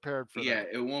be prepared for that. Yeah,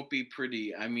 it won't be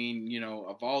pretty. I mean,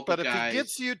 of all the but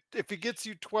guys, if he gets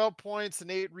you 12 points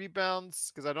and 8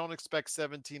 rebounds, because I don't expect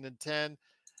 17 and 10.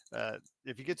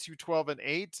 If he gets you 12 and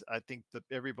 8, I think that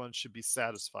everyone should be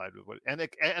satisfied with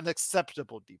an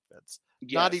acceptable defense.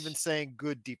 Yes. Not even saying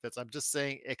good defense. I'm just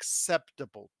saying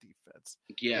acceptable defense.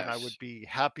 Yes. And I would be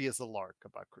happy as a lark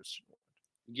about Christian Wood.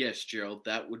 Yes, Gerald,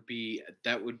 that would be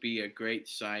a great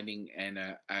signing and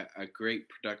a great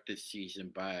productive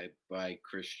season by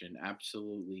Christian.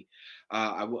 Absolutely.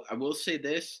 I will say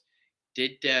this.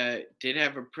 Did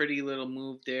have a pretty little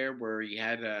move there where he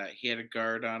had a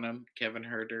guard on him, Kevin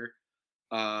Huerter.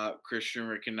 Christian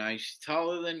recognized he's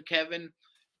taller than Kevin,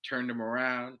 turned him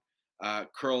around,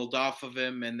 curled off of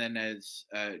him, and then, as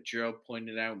Gerald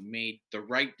pointed out, made the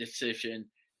right decision,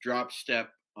 drop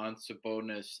step on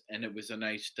Sabonis, and it was a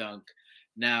nice dunk.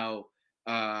 Now,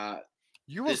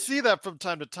 you will see that from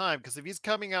time to time, because if he's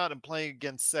coming out and playing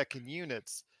against second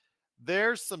units,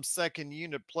 there's some second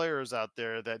unit players out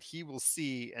there that he will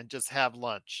see and just have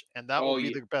lunch. And that will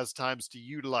be the best times to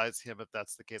utilize him if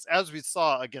that's the case. As we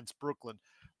saw against Brooklyn,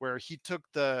 where he took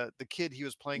the kid he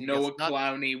was playing Noah against.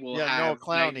 Clowney will have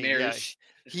nightmares.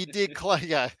 Yeah, he did.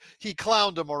 He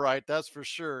clowned him all right. That's for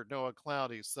sure, Noah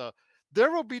Clowney. So there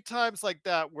will be times like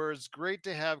that where it's great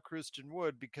to have Christian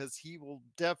Wood, because he will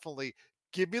definitely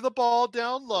give me the ball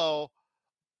down low.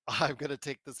 I'm going to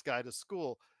take this guy to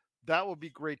school. That will be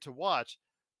great to watch.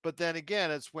 But then again,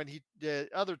 it's when he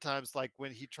did other times, like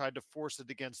when he tried to force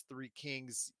it against Three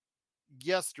Kings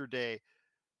yesterday.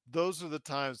 Those are the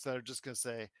times that are just going to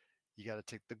say, you got to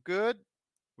take the good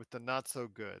with the not so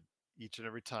good each and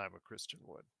every time with Christian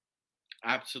Wood.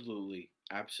 Absolutely.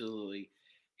 Absolutely.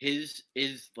 His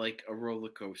is like a roller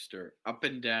coaster, up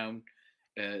and down,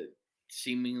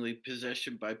 seemingly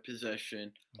possession by possession.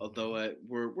 Mm-hmm. Although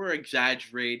we're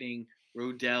exaggerating.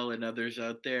 Rodell and others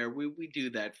out there, we do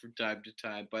that from time to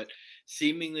time, but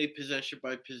seemingly possession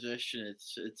by possession,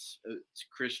 it's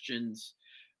Christian's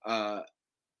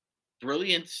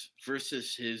brilliance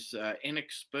versus his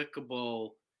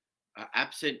inexplicable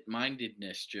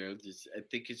absent-mindedness, Joe. I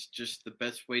think it's just the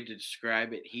best way to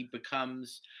describe it. He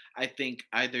becomes, I think,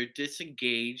 either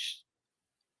disengaged,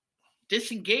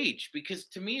 because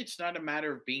to me it's not a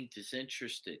matter of being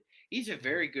disinterested. He's a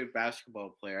very good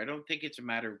basketball player. I don't think it's a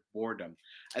matter of boredom.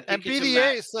 I think and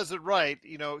BDA says it right.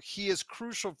 He is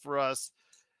crucial for us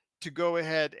to go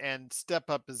ahead and step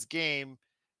up his game.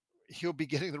 He'll be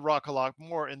getting the rock a lot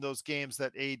more in those games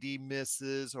that AD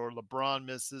misses or LeBron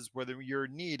misses, where you're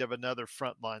in need of another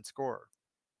frontline scorer.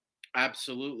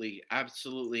 Absolutely.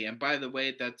 Absolutely. And by the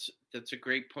way, that's a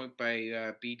great point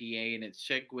by BDA, and it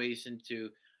segues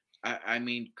into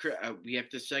we have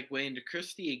to segue into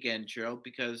Christie again, Gerald,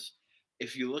 because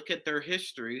if you look at their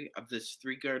history of this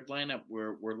 3-guard lineup,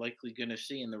 we're likely going to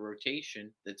see in the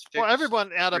rotation that's fixed. Well, everyone,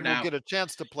 Adam, will get a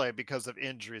chance to play because of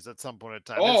injuries at some point in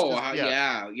time.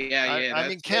 I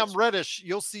mean, Cam Reddish,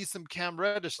 you'll see some Cam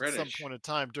Reddish at some point in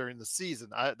time during the season.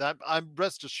 I'm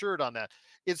rest assured on that.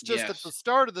 It's just at the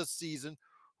start of the season,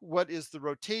 what is the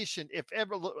rotation? If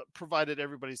ever, provided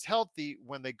everybody's healthy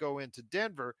when they go into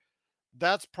Denver,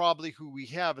 that's probably who we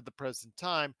have at the present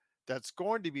time that's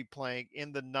going to be playing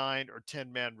in the 9 or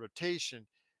 10 man rotation,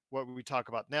 what we talk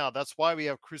about now. That's why we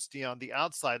have Christie on the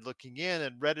outside looking in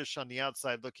and Reddish on the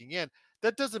outside looking in.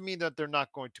 That doesn't mean that they're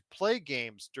not going to play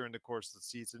games during the course of the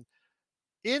season.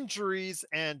 Injuries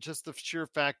and just the sheer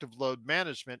fact of load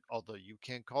management, although you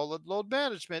can call it load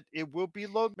management, it will be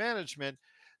load management,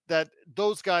 that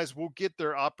those guys will get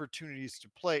their opportunities to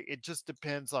play. It just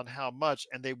depends on how much,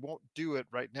 and they won't do it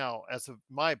right now, as of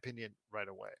my opinion, right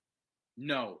away.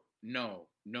 No,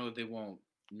 they won't.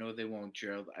 No, they won't,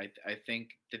 Gerald. I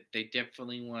think that they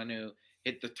definitely want to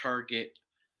hit the target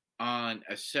on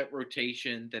a set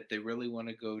rotation that they really want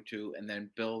to go to, and then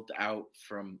build out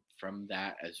from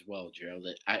that as well, Gerald.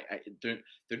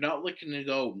 They're not looking to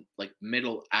go like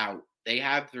middle out. They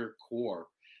have their core.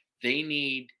 They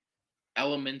need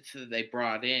elements that they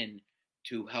brought in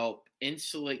to help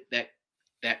insulate that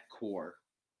core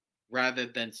rather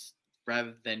than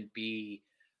be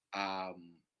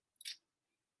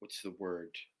what's the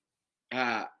word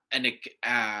a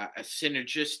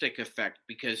synergistic effect,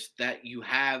 because that you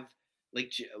have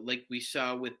like we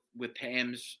saw with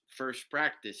Ham's first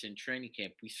practice in training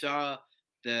camp. We saw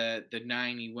the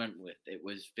 9 he went with. It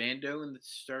was Vando in the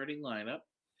starting lineup.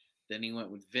 Then he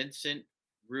went with Vincent,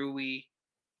 Rui,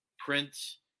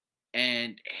 Prince,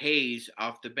 and Hayes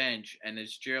off the bench. And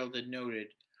as Gerald had noted,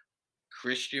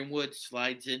 Christian Wood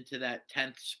slides into that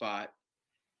 10th spot.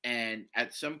 And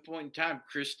at some point in time,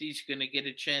 Christie's going to get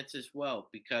a chance as well,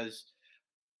 because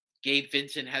Gabe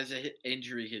Vincent has an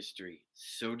injury history.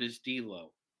 So does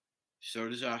D'Lo. So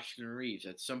does Austin Reeves.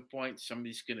 At some point,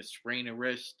 somebody's going to sprain a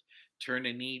wrist, turn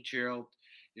a knee, Gerald.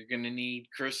 You're going to need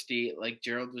Christie, like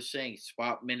Gerald was saying,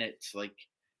 spot minutes.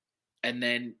 And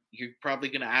then you're probably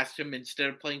going to ask him, instead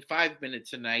of playing 5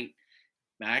 minutes a night,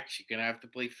 Max, you're going to have to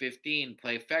play 15,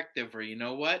 play effective. Or you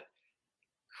know what?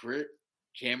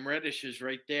 Cam Reddish is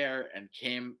right there, and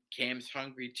Cam's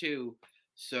hungry too.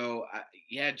 So,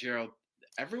 yeah, Gerald,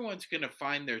 everyone's going to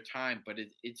find their time, but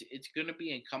it's going to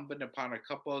be incumbent upon a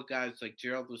couple of guys, like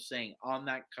Gerald was saying, on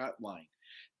that cut line.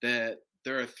 There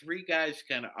are 3 guys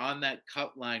kind of on that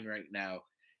cut line right now.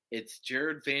 It's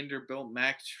Jared Vanderbilt,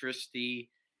 Max Christie,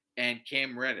 and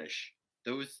Cam Reddish.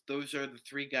 Those are the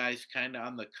 3 guys kind of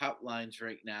on the cut lines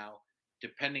right now,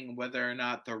 depending whether or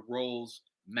not the roles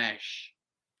mesh.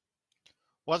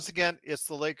 Once again, it's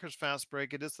the Lakers Fast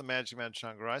Break. It is the Magic Man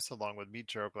Sean Grice, along with me,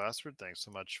 Gerald Glassford. Thanks so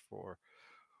much for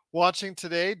watching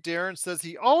today. Darren says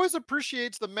he always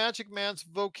appreciates the Magic Man's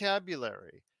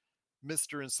vocabulary.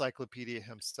 Mr. Encyclopedia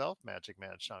himself, Magic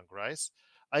Man Sean Grice.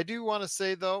 I do want to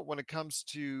say, though, when it comes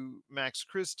to Max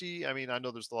Christie, I mean, I know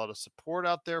there's a lot of support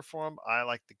out there for him. I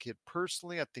like the kid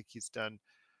personally. I think he's done,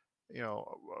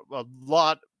 a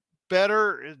lot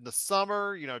better in the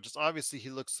summer. Just obviously he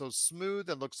looks so smooth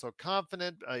and looks so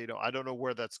confident. I don't know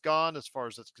where that's gone as far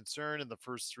as that's concerned in the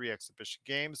first 3 exhibition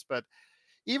games, but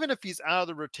even if he's out of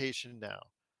the rotation now,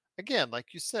 again,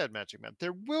 like you said, Magic Man,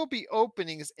 there will be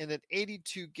openings in an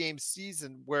 82 game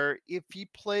season where if he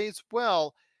plays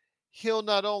well, he'll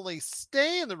not only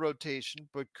stay in the rotation,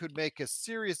 but could make a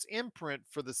serious imprint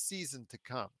for the season to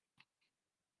come.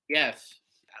 Yes.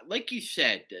 Like you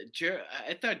said,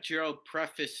 I thought Gerald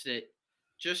prefaced it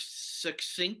just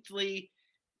succinctly,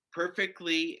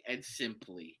 perfectly, and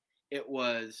simply. It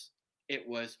was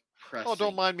pressing. Oh,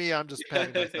 don't mind me. I'm just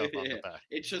patting myself on the back.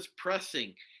 It's just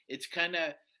pressing. It's kind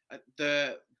of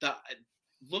the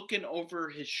looking over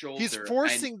his shoulder. He's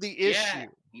forcing the issue.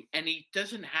 Yeah, and he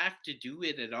doesn't have to do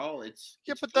it at all. It's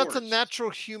but forced. That's a natural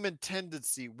human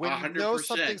tendency. When 100%. You know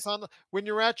something's when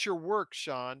you're at your work,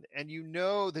 Sean, and you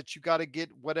know that you got to get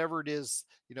whatever it is,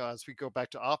 as we go back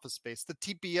to Office Space, the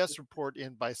TPS report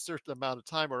in by a certain amount of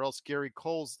time, or else Gary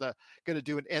Cole's going to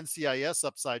do an NCIS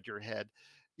upside your head.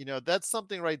 That's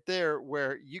something right there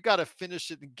where you got to finish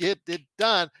it and get it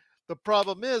done. The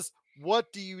problem is,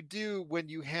 what do you do when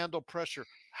you handle pressure?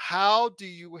 How do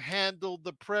you handle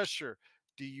the pressure?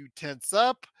 Do you tense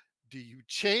up? Do you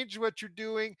change what you're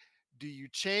doing? Do you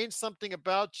change something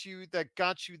about you that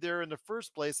got you there in the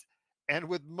first place? And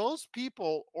with most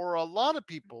people, or a lot of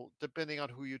people, depending on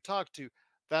who you talk to,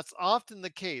 that's often the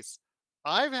case.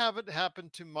 I've had it happen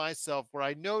to myself where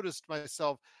I noticed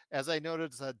myself as I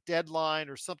noticed a deadline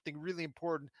or something really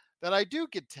important that I do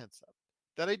get tense up,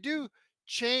 that I do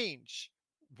change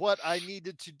what I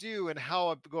needed to do and how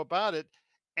I go about it.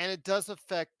 And it does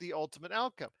affect the ultimate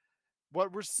outcome.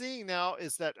 What we're seeing now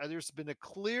is that there's been a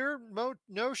clear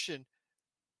notion.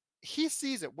 He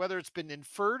sees it, whether it's been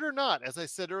inferred or not, as I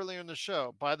said earlier in the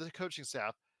show, by the coaching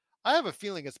staff. I have a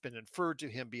feeling it's been inferred to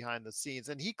him behind the scenes.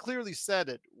 And he clearly said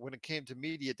it when it came to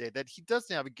media day, that he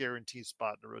doesn't have a guaranteed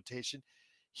spot in the rotation.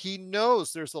 He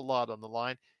knows there's a lot on the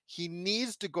line. He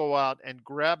needs to go out and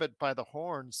grab it by the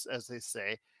horns, as they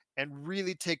say, and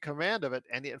really take command of it.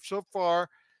 And so far,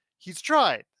 he's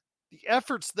tried. The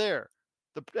effort's there.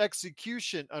 The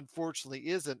execution, unfortunately,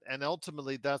 isn't. And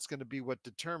ultimately, that's going to be what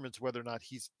determines whether or not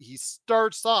he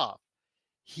starts off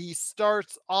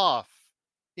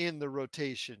in the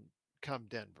rotation come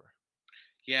Denver.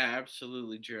 Yeah,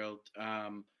 absolutely, Gerald.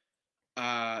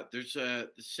 There's a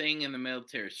saying in the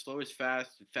military: slow is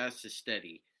fast and fast is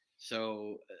steady.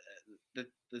 So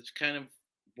that's kind of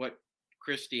what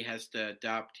Christie has to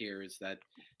adopt here, is that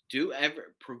do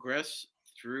ever progress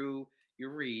through your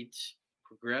reads,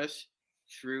 progress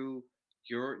through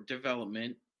your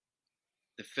development,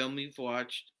 the film we've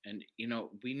watched, and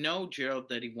we know Gerald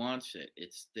that he wants it.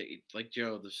 It's like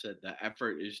Gerald has said, the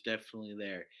effort is definitely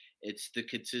there. It's the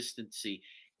consistency.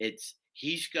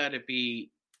 He's got to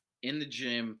be in the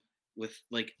gym with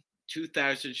like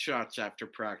 2,000 shots after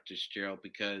practice, Gerald,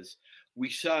 because we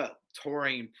saw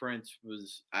Taurean Prince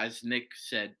was, as Nick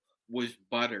said, was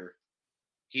butter.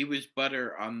 He was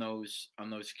butter on those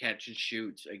catch and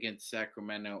shoots against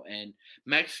Sacramento, and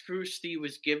Max Christie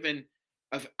was given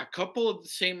a couple of the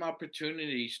same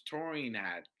opportunities Taurean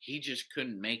had. He just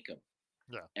couldn't make them.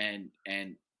 Yeah.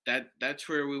 And that's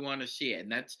where we want to see it,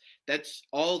 and that's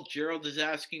all Gerald is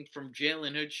asking from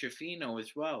Jalen Hood-Schifino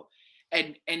as well.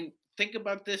 And think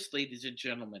about this, ladies and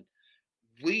gentlemen.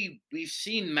 We've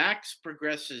seen Max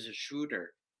progress as a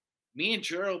shooter. Me and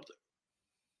Gerald,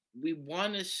 we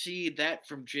want to see that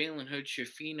from Jalen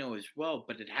Hood-Schifino as well,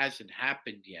 but it hasn't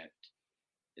happened yet.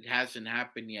 It hasn't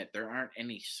happened yet. There aren't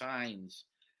any signs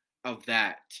of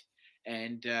that.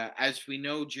 And as we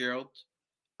know, Gerald,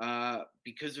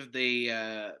 because of the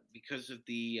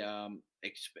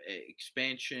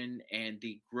expansion and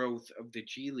the growth of the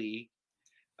G League,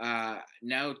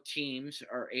 now teams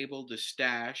are able to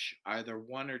stash either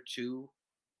 1 or 2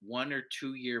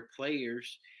 year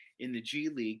players in the G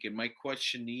League. And my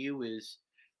question to you is,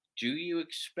 do you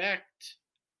expect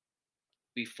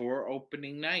before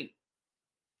opening night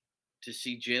to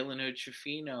see Jalen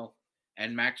Hood-Schifino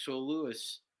and Maxwell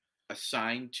Lewis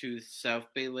assigned to South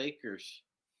Bay Lakers?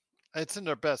 It's in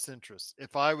their best interest.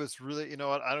 If I was really, you know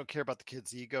what, I don't care about the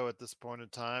kid's ego at this point in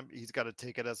time. He's got to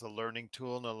take it as a learning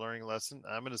tool and a learning lesson.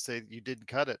 I'm going to say you didn't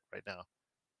cut it right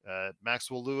now.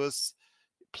 Maxwell Lewis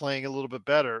playing a little bit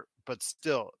better, but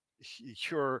still,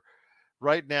 you're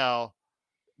right now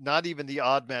not even the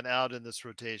odd man out in this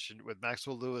rotation. With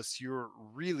Maxwell Lewis, you're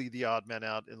really the odd man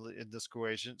out in this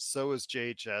equation. So is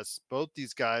JHS. Both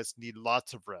these guys need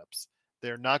lots of reps.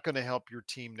 They're not going to help your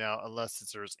team now unless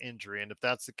there's injury. And if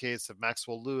that's the case, if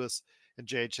Maxwell Lewis and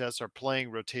JHS are playing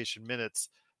rotation minutes,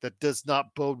 that does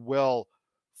not bode well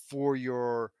for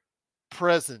your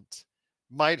present.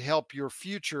 Might help your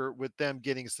future with them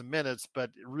getting some minutes,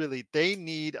 but really they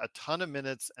need a ton of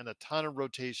minutes and a ton of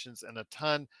rotations and a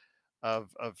ton of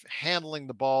handling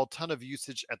the ball, ton of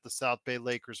usage at the South Bay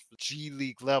Lakers G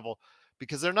League level,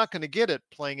 because they're not going to get it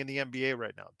playing in the NBA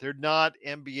right now. They're not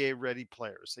NBA ready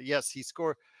players. So yes, he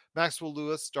scored. Maxwell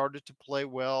Lewis started to play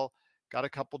well, got a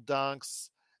couple dunks.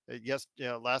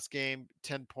 Last game,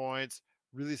 10 points,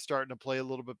 really starting to play a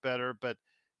little bit better. But,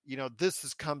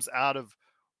 this comes out of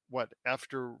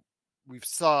after we've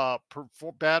saw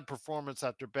bad performance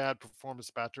after bad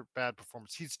performance after bad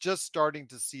performance. He's just starting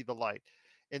to see the light.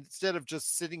 Instead of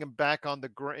just sitting him back on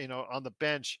the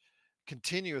bench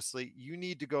continuously, you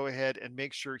need to go ahead and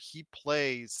make sure he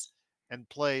plays and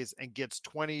gets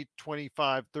 20,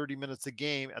 25, 30 minutes a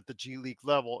game at the G League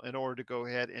level in order to go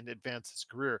ahead and advance his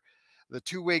career. The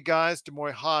two-way guys,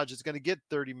 Demoy Hodge is going to get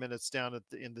 30 minutes down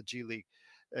in the G League.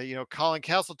 Colin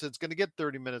Castleton's going to get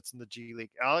 30 minutes in the G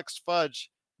League. Alex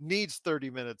Fudge needs 30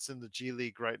 minutes in the G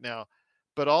League right now,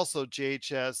 but also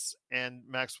JHS and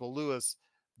Maxwell Lewis.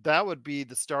 That would be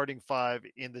the starting 5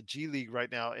 in the G League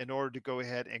right now in order to go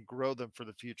ahead and grow them for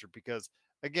the future. Because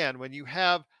again, when you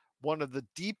have one of the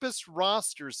deepest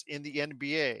rosters in the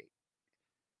NBA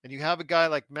and you have a guy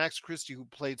like Max Christie who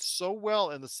played so well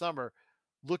in the summer,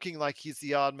 looking like he's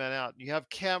the odd man out. You have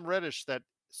Cam Reddish that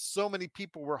so many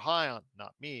people were high on,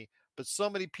 not me, but so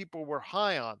many people were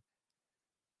high on,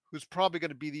 who's probably going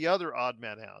to be the other odd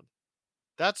man out.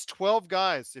 That's 12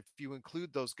 guys if you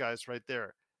include those guys right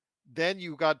there. Then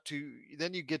you get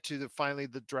to finally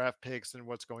the draft picks and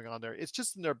what's going on there. It's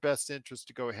just in their best interest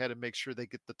to go ahead and make sure they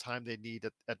get the time they need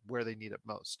at where they need it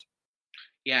most.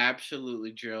 Yeah,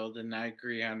 absolutely, Gerald, and I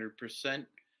agree 100%.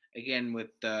 Again, with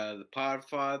the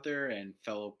Podfather and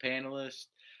fellow panelists,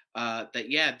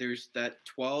 there's that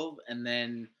 12, and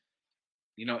then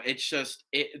it's just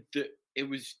it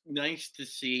was nice to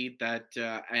see that,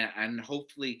 and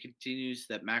hopefully it continues,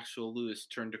 that Maxwell Lewis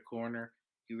turned a corner.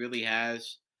 He really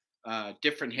has.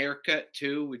 Different haircut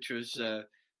too, which was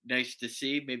nice to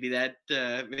see. Maybe that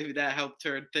helped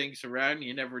turn things around.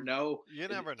 You never know.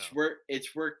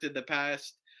 It's worked in the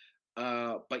past.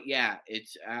 But yeah,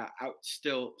 it's out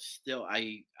still.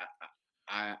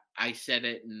 I said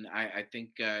it, and I think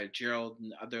Gerald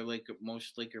and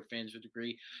most Laker fans would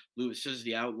agree. Lewis is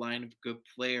the outline of a good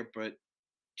player, but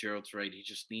Gerald's right. He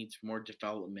just needs more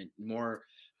development, more.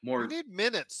 You need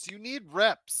minutes. You need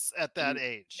reps at that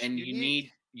age, and you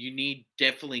need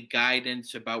definitely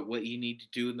guidance about what you need to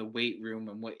do in the weight room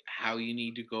and how you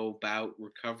need to go about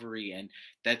recovery. And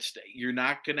you're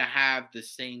not going to have the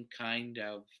same kind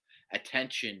of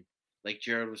attention, like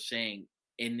Jared was saying,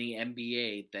 in the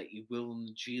NBA that you will in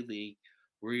the G League,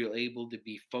 where you're able to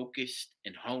be focused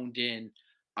and honed in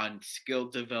on skill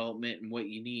development and what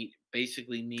you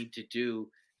basically need to do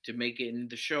to make it in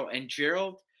the show. And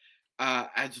Gerald,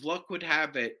 as luck would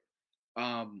have it,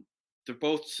 they're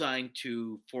both signed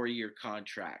to 4-year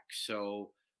contracts.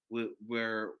 So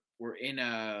we're in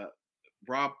a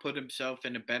Rob put himself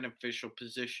in a beneficial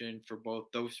position for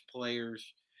both those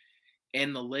players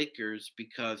and the Lakers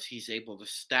because he's able to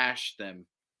stash them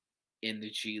in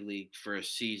the G League for a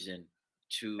season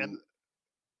to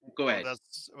go ahead.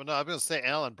 No, I'm going to say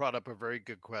Alan brought up a very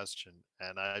good question,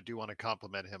 and I do want to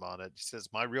compliment him on it. He says,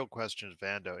 my real question is,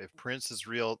 Vando, if Prince is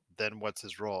real, then what's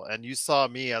his role? And you saw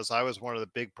me as I was one of the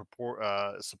big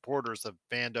supporters of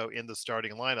Vando in the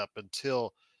starting lineup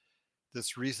until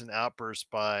this recent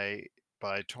outburst by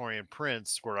Taurean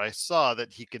Prince, where I saw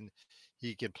that he can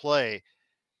play.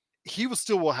 He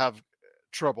will have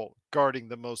trouble guarding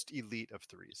the most elite of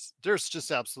threes. There's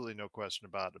just absolutely no question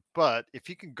about it. But if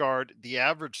he can guard the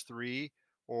average three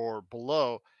or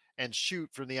below and shoot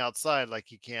from the outside like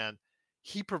he can,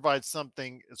 he provides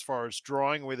something as far as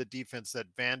drawing away the defense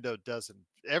that Vando doesn't.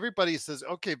 Everybody says,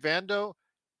 okay, Vando,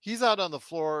 he's out on the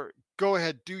floor. Go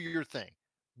ahead, do your thing.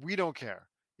 We don't care.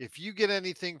 If you get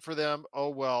anything for them, oh,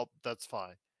 well, that's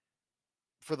fine.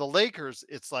 For the Lakers,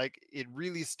 it's like it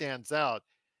really stands out.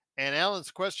 And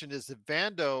Alan's question is, if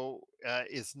Vando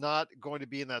is not going to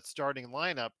be in that starting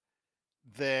lineup,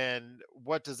 then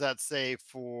what does that say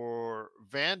for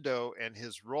Vando and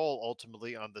his role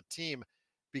ultimately on the team?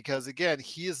 Because, again,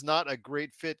 he is not a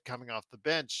great fit coming off the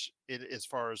bench as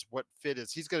far as what fit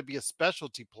is. He's going to be a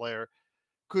specialty player,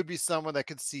 could be someone that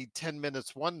can see 10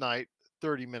 minutes one night,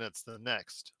 30 minutes the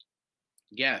next.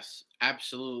 Yes,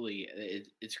 absolutely.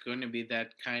 It's going to be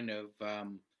that kind of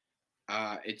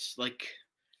it's like,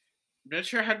 I'm not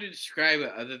sure how to describe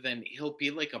it other than he'll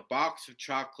be like a box of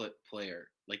chocolate player.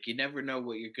 Like, you never know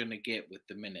what you're going to get with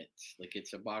the minutes. Like,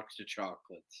 it's a box of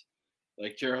chocolates.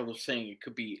 Like Gerald was saying, it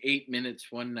could be 8 minutes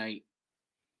one night,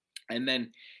 and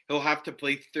then he'll have to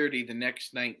play 30 the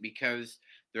next night because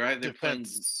they're either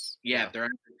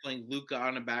playing Luka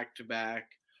on a back-to-back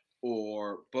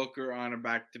or Booker on a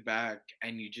back-to-back,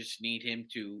 and you just need him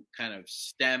to kind of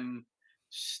stem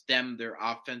their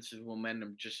offensive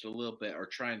momentum just a little bit, or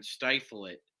try and stifle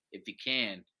it if he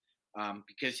can,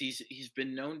 because he's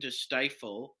been known to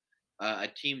stifle a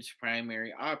team's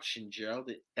primary option, Gerald.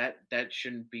 That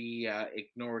shouldn't be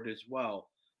ignored as well.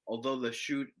 Although the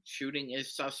shooting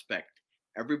is suspect,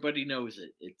 everybody knows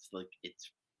it. It's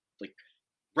like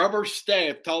rubber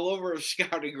stamped all over a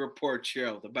scouting report,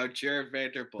 Gerald, about Jared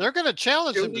Vanderbilt. They're going to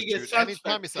challenge him to shoot anytime he's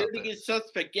out there. Shooting is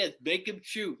suspect, yes. Make him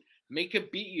shoot. Make him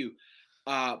beat you.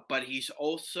 But he's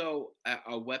also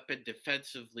a weapon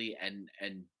defensively, and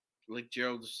like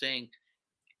Gerald was saying,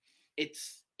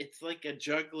 it's like a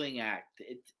juggling act.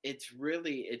 It's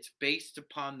based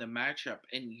upon the matchup,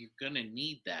 and you're gonna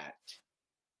need that.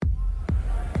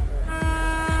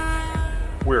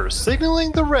 We're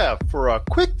signaling the ref for a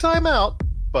quick timeout,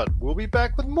 but we'll be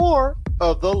back with more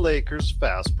of the Lakers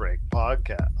Fast Break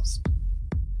podcast.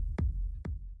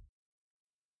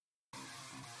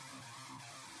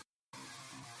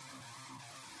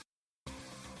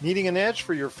 Needing an edge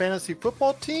for your fantasy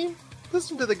football team?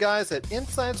 Listen to the guys at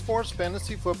Inside Sports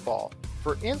Fantasy Football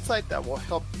for insight that will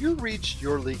help you reach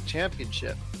your league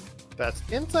championship. That's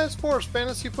Inside Sports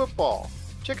Fantasy Football.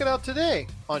 Check it out today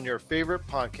on your favorite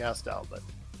podcast outlet.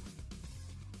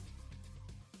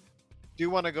 Do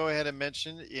want to go ahead and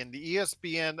mention in the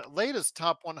ESPN latest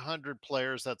top 100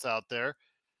 players that's out there.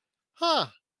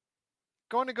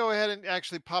 Going to go ahead and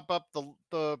actually pop up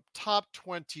the top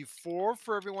 24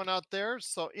 for everyone out there.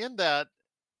 So in that,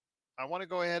 I want to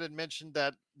go ahead and mention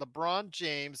that LeBron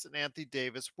James and Anthony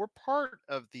Davis were part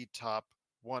of the top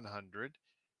 100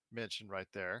 mentioned right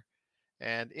there.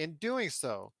 And in doing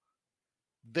so,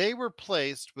 they were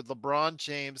placed with LeBron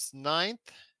James 9th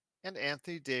and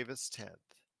Anthony Davis 10th.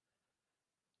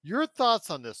 Your thoughts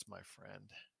on this, my friend,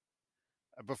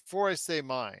 before I say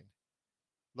mine.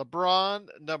 LeBron,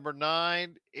 number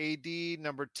 9, AD,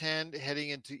 number 10,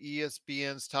 heading into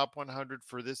ESPN's top 100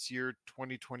 for this year,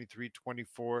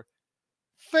 2023-24.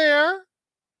 Fair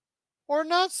or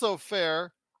not so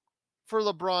fair for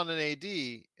LeBron and AD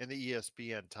in the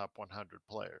ESPN top 100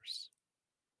 players?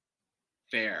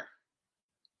 Fair.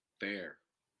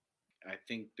 I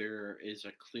think there is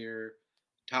a clear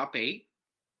top 8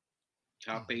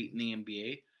 in the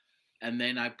NBA. And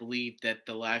then I believe that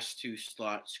the last 2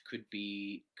 slots could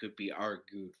be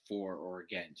argued for or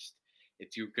against.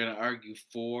 If you're going to argue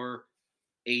for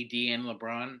AD and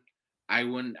LeBron, I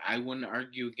wouldn't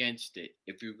argue against it.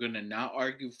 If you're gonna not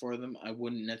argue for them, I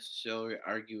wouldn't necessarily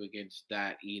argue against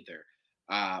that either.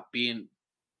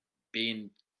 Being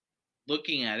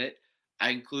looking at it, I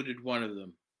included one of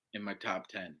them in my top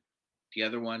 10. The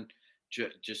other one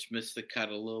just missed the cut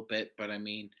a little bit, but I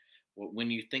mean, when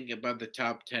you think about the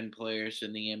top 10 players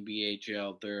in the NBA,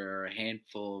 Gerald, there are a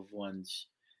handful of ones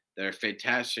that are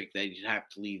fantastic that you'd have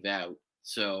to leave out.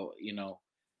 So,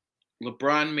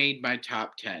 LeBron made my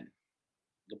top 10.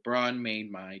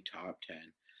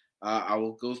 I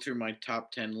will go through my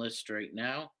top 10 list right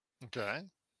now. Okay.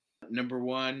 Number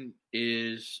 1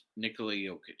 is Nikola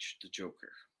Jokic, the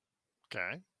Joker.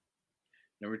 Okay.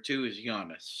 Number 2 is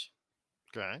Giannis.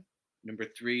 Okay. Number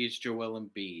 3 is Joel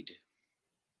Embiid.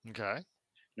 Okay.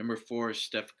 Number 4 is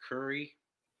Steph Curry.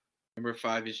 Number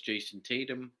 5 is Jason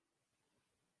Tatum.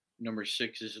 Number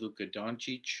 6 is Luka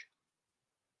Doncic.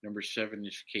 Number 7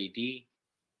 is KD.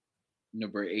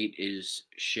 Number 8 is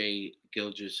Shai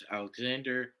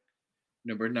Gilgeous-Alexander.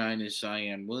 Number 9 is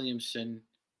Zion Williamson.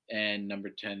 And number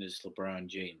 10 is LeBron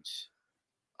James.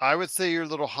 I would say you're a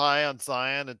little high on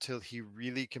Zion until he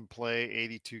really can play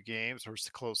 82 games or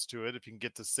close to it. If you can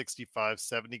get to 65,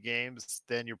 70 games,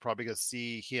 then you're probably going to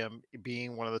see him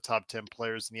being one of the top 10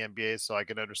 players in the NBA. So I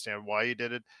can understand why you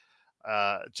did it.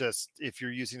 Just if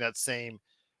you're using that same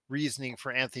reasoning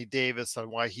for Anthony Davis on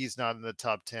why he's not in the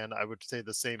top 10, I would say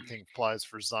the same thing applies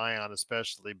for Zion,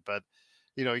 especially. But,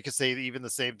 you could say even the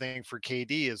same thing for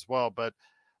KD as well. But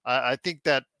I think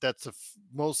that's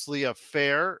mostly a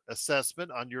fair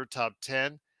assessment on your top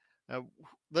 10.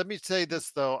 Let me say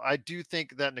this, though. I do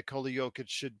think that Nikola Jokic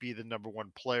should be the number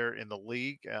 1 player in the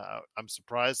league. I'm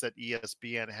surprised that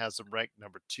ESPN has him ranked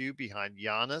number 2 behind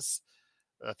Giannis.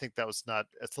 I think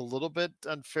it's a little bit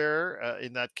unfair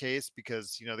in that case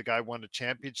because, the guy won a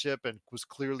championship and was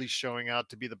clearly showing out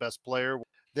to be the best player.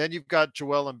 Then you've got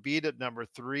Joel Embiid at number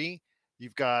 3.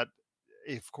 You've got,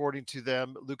 according to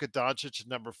them, Luka Doncic at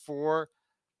number 4,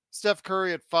 Steph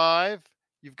Curry at 5.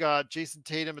 You've got Jason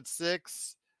Tatum at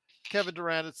 6, Kevin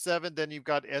Durant at 7. Then you've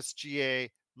got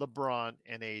SGA, LeBron,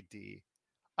 and AD.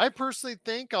 I personally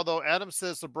think, although Adam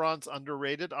says LeBron's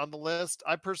underrated on the list,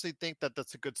 I personally think that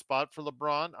that's a good spot for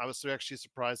LeBron. I was actually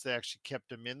surprised they actually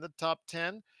kept him in the top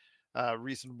 10.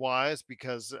 Reason why is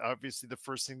because obviously the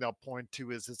first thing they'll point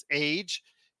to is his age.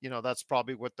 That's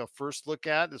probably what they'll first look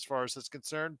at as far as it's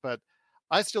concerned. But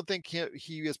I still think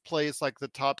he is plays like the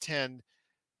top 10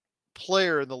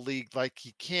 player in the league like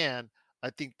he can. I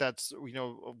think that's,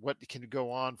 what can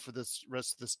go on for this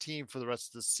rest of this team for the rest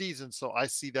of the season. So I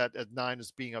see that at 9 as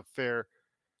being I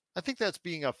think that's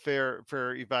being a fair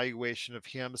evaluation of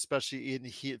him, especially in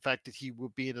the fact that he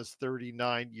will be in his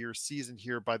 39-year season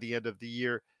here by the end of the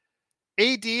year.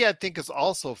 AD, I think, is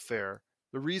also fair.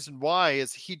 The reason why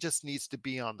is he just needs to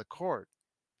be on the court.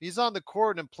 He's on the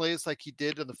court and plays like he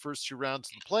did in the first 2 rounds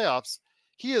of the playoffs.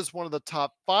 He is one of the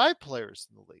top 5 players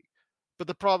in the league. But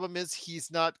the problem is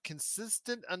he's not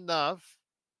consistent enough,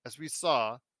 as we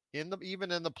saw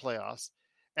even in the playoffs,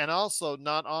 and also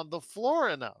not on the floor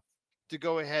enough to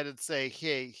go ahead and say,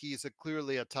 hey, he's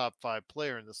clearly a top 5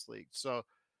 player in this league. So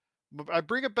I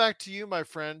bring it back to you, my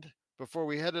friend, before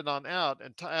we head it on out,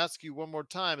 and to ask you one more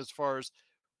time as far as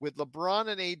with LeBron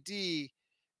and AD.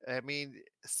 I mean,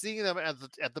 seeing them at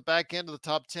the back end of the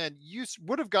top 10, you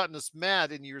would have gotten us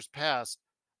mad in years past.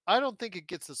 I don't think it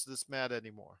gets us this mad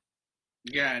anymore.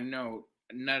 Yeah, no,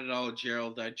 not at all,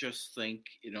 Gerald. I just think,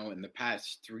 in the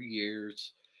past 3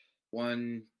 years,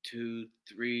 1, 2,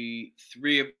 3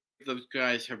 of those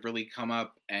guys have really come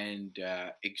up and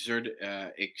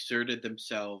exerted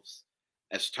themselves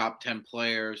as top 10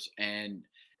 players. And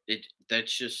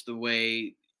that's just the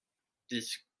way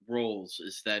this rolls,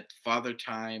 is that Father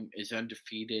Time is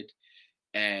undefeated.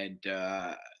 And,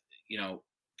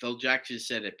 Phil Jackson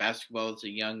said it, basketball is a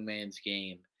young man's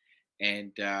game.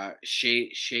 And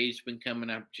Shai's been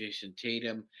coming up, Jason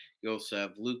Tatum. You also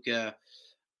have Luka.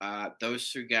 Those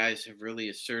 3 guys have really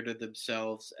asserted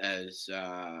themselves as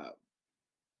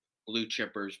blue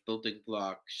chippers, building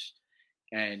blocks.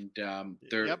 And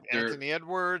they're Anthony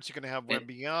Edwards. You're going to have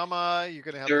Wembanyama. You're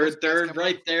going to have they're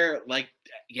right there. Like,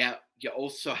 yeah, you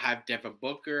also have Devin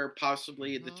Booker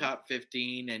possibly in the top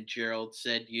 15. And Gerald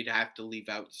said you'd have to leave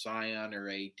out Zion or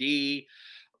AD.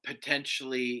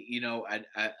 Potentially,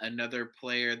 another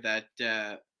player that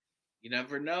you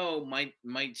never know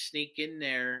might sneak in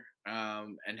there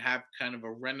and have kind of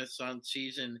a renaissance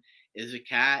season is a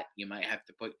Cat. You might have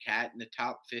to put Cat in the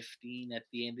top 15 at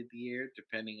the end of the year,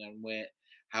 depending on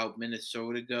how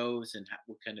Minnesota goes and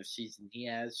what kind of season he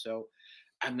has. So,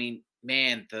 I mean,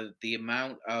 man, the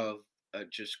amount of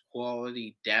just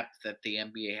quality depth that the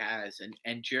NBA has,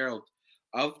 and Gerald,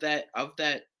 of that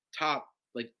top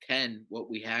like 10, what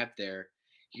we have there,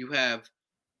 you have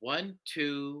 1,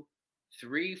 2,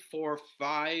 3, 4,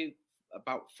 5.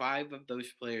 About 5 of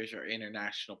those players are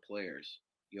international players: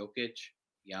 Jokic,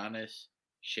 Giannis,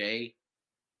 Shea,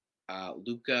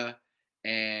 Luka,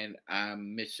 and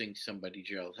I'm missing somebody.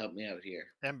 Gerald, help me out here.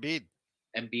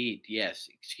 Embiid, yes.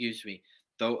 Excuse me.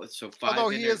 Though, so 5. Although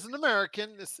he is an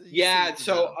American. Yeah.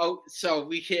 So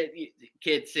we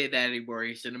can't say that anymore.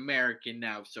 He's an American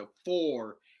now. So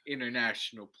 4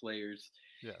 international players.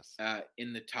 Yes.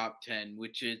 In the top 10,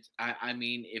 which is, I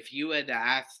mean, if you had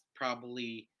asked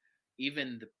probably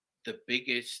even the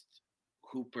biggest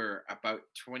hooper about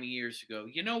 20 years ago,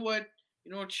 you know what,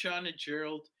 Sean and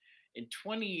Gerald, in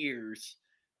 20 years,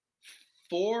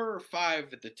 4 or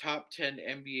 5 of the top 10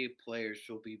 NBA players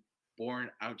will be born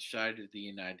outside of the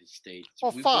United States.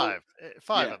 Well, five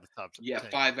out of the top 10. Yeah,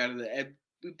 5 out of the. And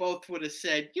we both would have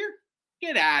said,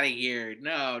 get out of here.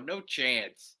 No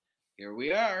chance. Here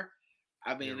we are.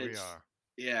 I mean,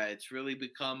 it's really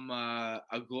become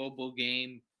a global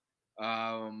game.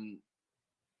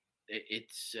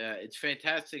 It's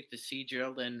fantastic to see,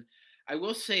 Gerald. And I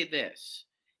will say this: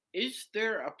 is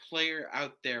there a player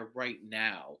out there right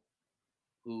now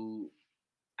who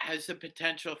has the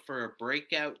potential for a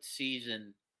breakout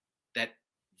season that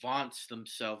vaunts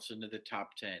themselves into the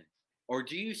top 10, or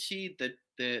do you see the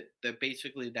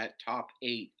basically that top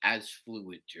 8 as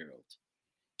fluid, Gerald?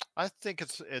 I think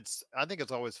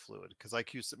it's always fluid because,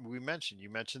 like you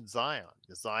mentioned Zion.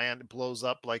 If Zion blows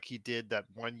up like he did that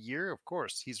one year, of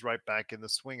course he's right back in the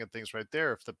swing of things right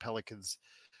there. If the Pelicans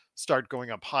start going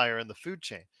up higher in the food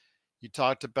chain, you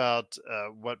talked about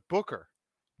what Booker,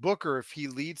 if he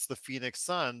leads the Phoenix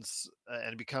Suns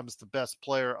and becomes the best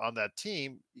player on that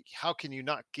team, how can you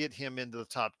not get him into the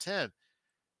top 10?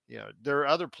 There are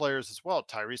other players as well.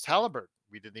 Tyrese Halliburton,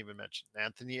 we didn't even mention.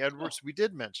 Anthony Edwards, we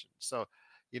did mention. So.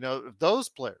 If those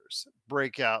players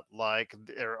break out like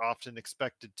they're often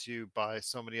expected to by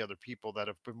so many other people that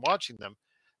have been watching them,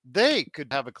 they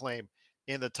could have a claim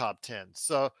in the top 10.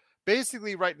 So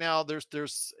basically right now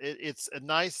it's a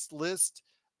nice list.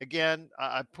 Again,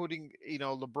 I'm putting,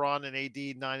 LeBron and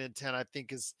AD 9 and 10, I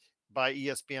think is by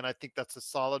ESPN. I think that's a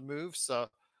solid move. So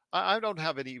I don't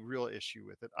have any real issue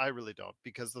with it. I really don't,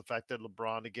 because the fact that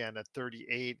LeBron, again, at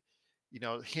 38,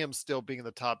 him still being in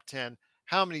the top 10,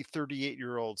 how many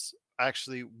 38-year-olds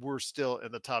actually were still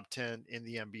in the top 10 in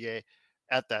the NBA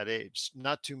at that age?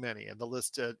 Not too many, and the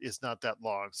list is not that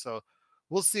long. So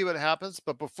we'll see what happens.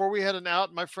 But before we head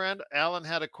out, my friend, Alan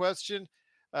had a question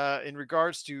in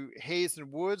regards to Hayes and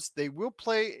Woods. They will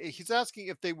play. He's asking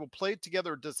if they will play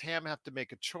together, or does Ham have to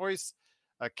make a choice?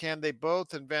 Can they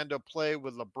both and Vando play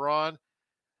with LeBron?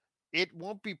 It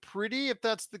won't be pretty if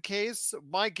that's the case.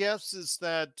 My guess is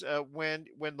that when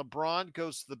LeBron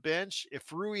goes to the bench,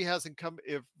 if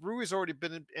Rui's already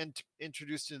been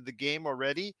introduced into the game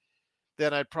already,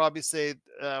 then I'd probably say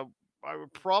I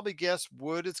would probably guess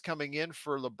Wood is coming in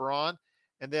for LeBron,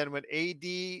 and then when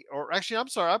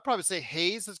I'd probably say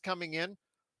Hayes is coming in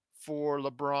for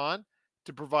LeBron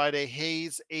to provide a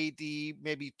Hayes AD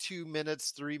maybe 2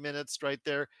 minutes, 3 minutes right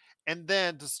there. And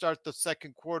then to start the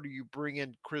second quarter, you bring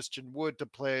in Christian Wood to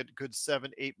play a good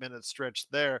 7-8 minute stretch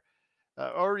there.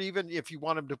 Or even if you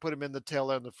want him to put him in the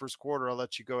tail end of the first quarter, I'll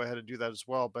let you go ahead and do that as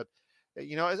well. But,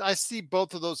 I see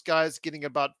both of those guys getting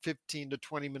about 15 to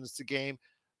 20 minutes a game.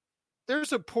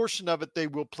 There's a portion of it they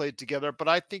will play together, but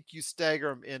I think you stagger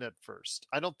them in at first.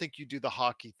 I don't think you do the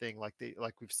hockey thing like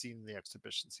we've seen in the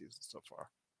exhibition season so far.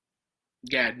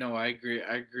 Yeah, no, I agree.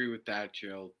 I agree with that,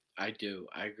 Gerald. I do.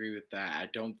 I agree with that. I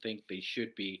don't think they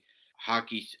should be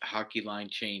hockey line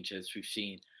change as we've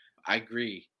seen. I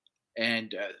agree,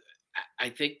 and I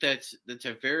think that's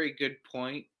a very good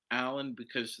point, Alan,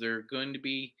 because there are going to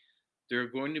be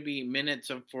minutes,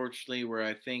 unfortunately, where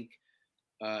I think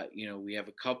we have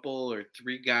a couple or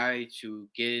 3 guys who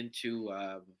get into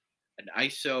an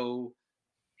ISO,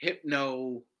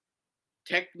 hypno,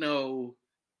 techno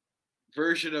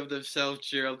version of themselves,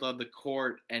 Gerald, on the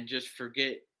court, and just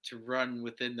forget to run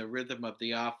within the rhythm of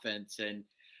the offense. And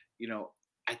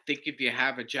I think if you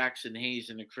have a Jackson Hayes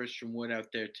and a Christian Wood out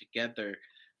there together,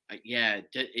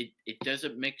 it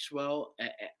doesn't mix well,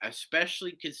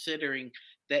 especially considering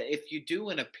that if you do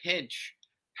in a pinch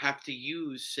have to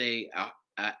use, say,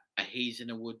 a Hayes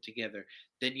and a Wood together,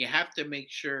 then you have to make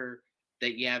sure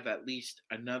that you have at least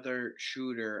another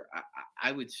shooter.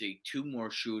 I would say 2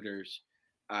 more shooters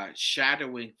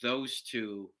shadowing those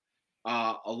two,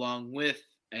 along with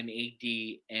an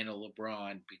AD and a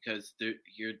LeBron, because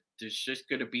there's just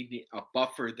going to be a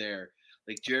buffer there.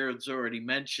 Like Gerald's already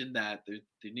mentioned that there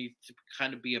needs to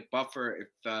kind of be a buffer if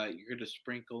you're going to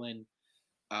sprinkle in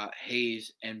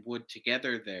Hayes and Wood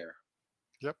together there.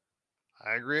 Yep.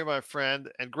 I agree, my friend.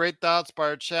 And great thoughts by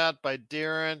our chat, by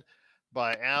Darren,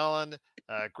 by Alan.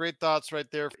 Great thoughts right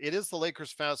there. It is the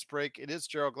Lakers Fast Break. It is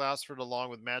Gerald Glassford along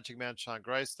with Magic Man Sean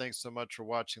Grice. Thanks so much for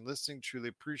watching, listening. Truly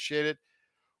appreciate it.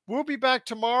 We'll be back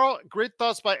tomorrow. Great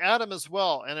thoughts by Adam as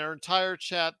well. And our entire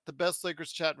chat, the best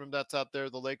Lakers chat room that's out there,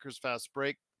 the Lakers Fast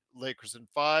Break, Lakers in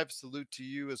 5. Salute to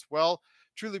you as well.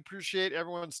 Truly appreciate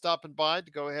everyone stopping by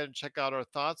to go ahead and check out our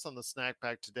thoughts on the snack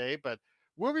pack today. But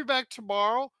we'll be back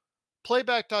tomorrow.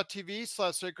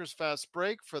 Playback.tv/Lakers Fast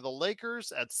Break for the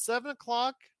Lakers at 7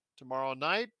 o'clock tomorrow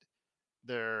night.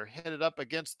 They're headed up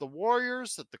against the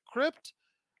Warriors at the Crypt.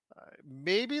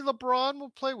 Maybe LeBron will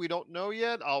play. We don't know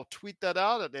yet. I'll tweet that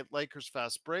out at Lakers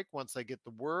Fast Break once I get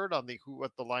the word on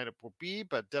what the lineup will be.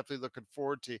 But definitely looking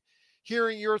forward to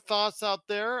hearing your thoughts out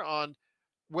there on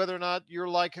whether or not you're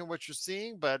liking what you're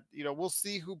seeing. But we'll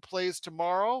see who plays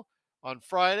tomorrow on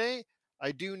Friday.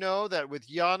 I do know that with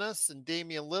Giannis and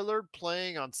Damian Lillard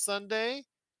playing on Sunday,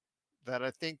 that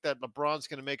I think that LeBron's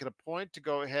going to make it a point to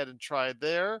go ahead and try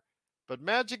there. But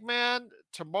Magic Man,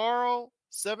 tomorrow,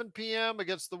 7 p.m.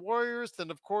 against the Warriors.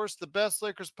 Then, of course, the best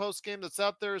Lakers postgame that's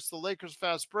out there is the Lakers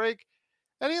Fast Break.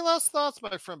 Any last thoughts,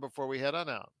 my friend, before we head on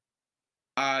out?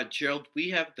 Gerald,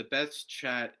 we have the best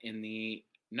chat in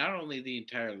not only the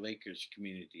entire Lakers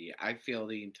community, I feel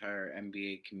the entire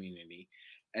NBA community.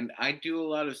 And I do a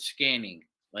lot of scanning,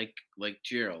 like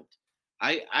Gerald.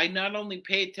 I not only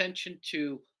pay attention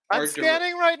to I'm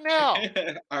scanning right now.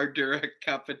 our direct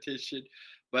competition,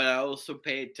 but I also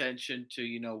pay attention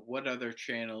to, what other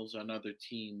channels on other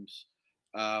teams,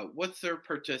 what's their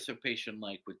participation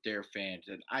like with their fans.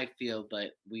 And I feel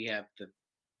that we have the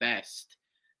best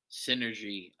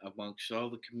synergy amongst all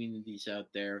the communities out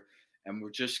there, and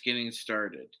we're just getting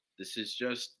started. This is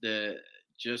just the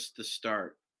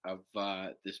start of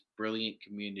this brilliant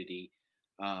community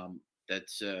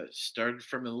that's started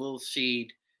from a little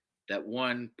seed that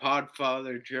one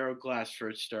podfather Gerald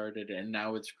Glassford started, and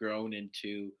now it's grown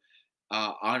into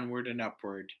onward and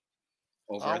upward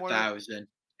over 1,000,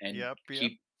 and yep.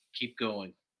 keep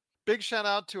going. Big shout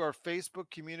out to our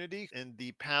Facebook community in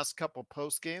the past couple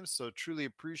post games. So truly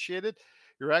appreciate it.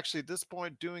 You're actually at this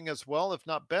point doing as well, if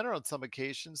not better on some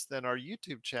occasions, than our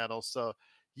YouTube channel. So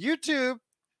YouTube,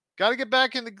 got to get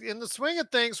back in the swing of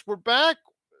things. We're back.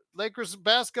 Lakers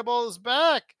basketball is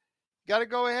back. Got to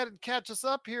go ahead and catch us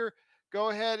up here.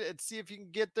 Go ahead and see if you can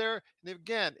get there. And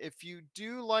again, if you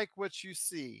do like what you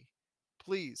see,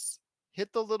 please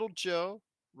hit the little Joe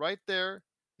right there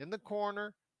in the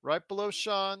corner, right below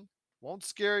Sean. Won't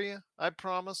scare you, I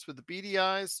promise, with the beady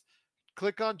eyes.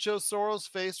 Click on Joe Soros'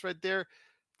 face right there.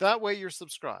 That way you're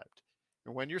subscribed.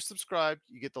 And when you're subscribed,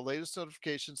 you get the latest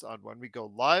notifications on when we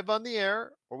go live on the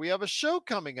air, or we have a show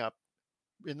coming up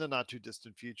in the not too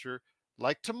distant future,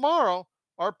 like tomorrow,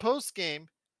 our post game,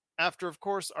 after, of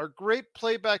course, our great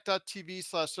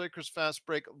playback.tv/Lakers Fast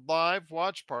Break live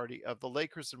watch party of the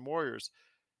Lakers and Warriors.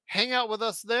 Hang out with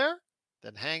us there,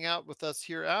 then hang out with us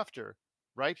hereafter,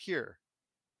 right here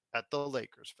at the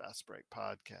Lakers Fast Break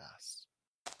Podcast.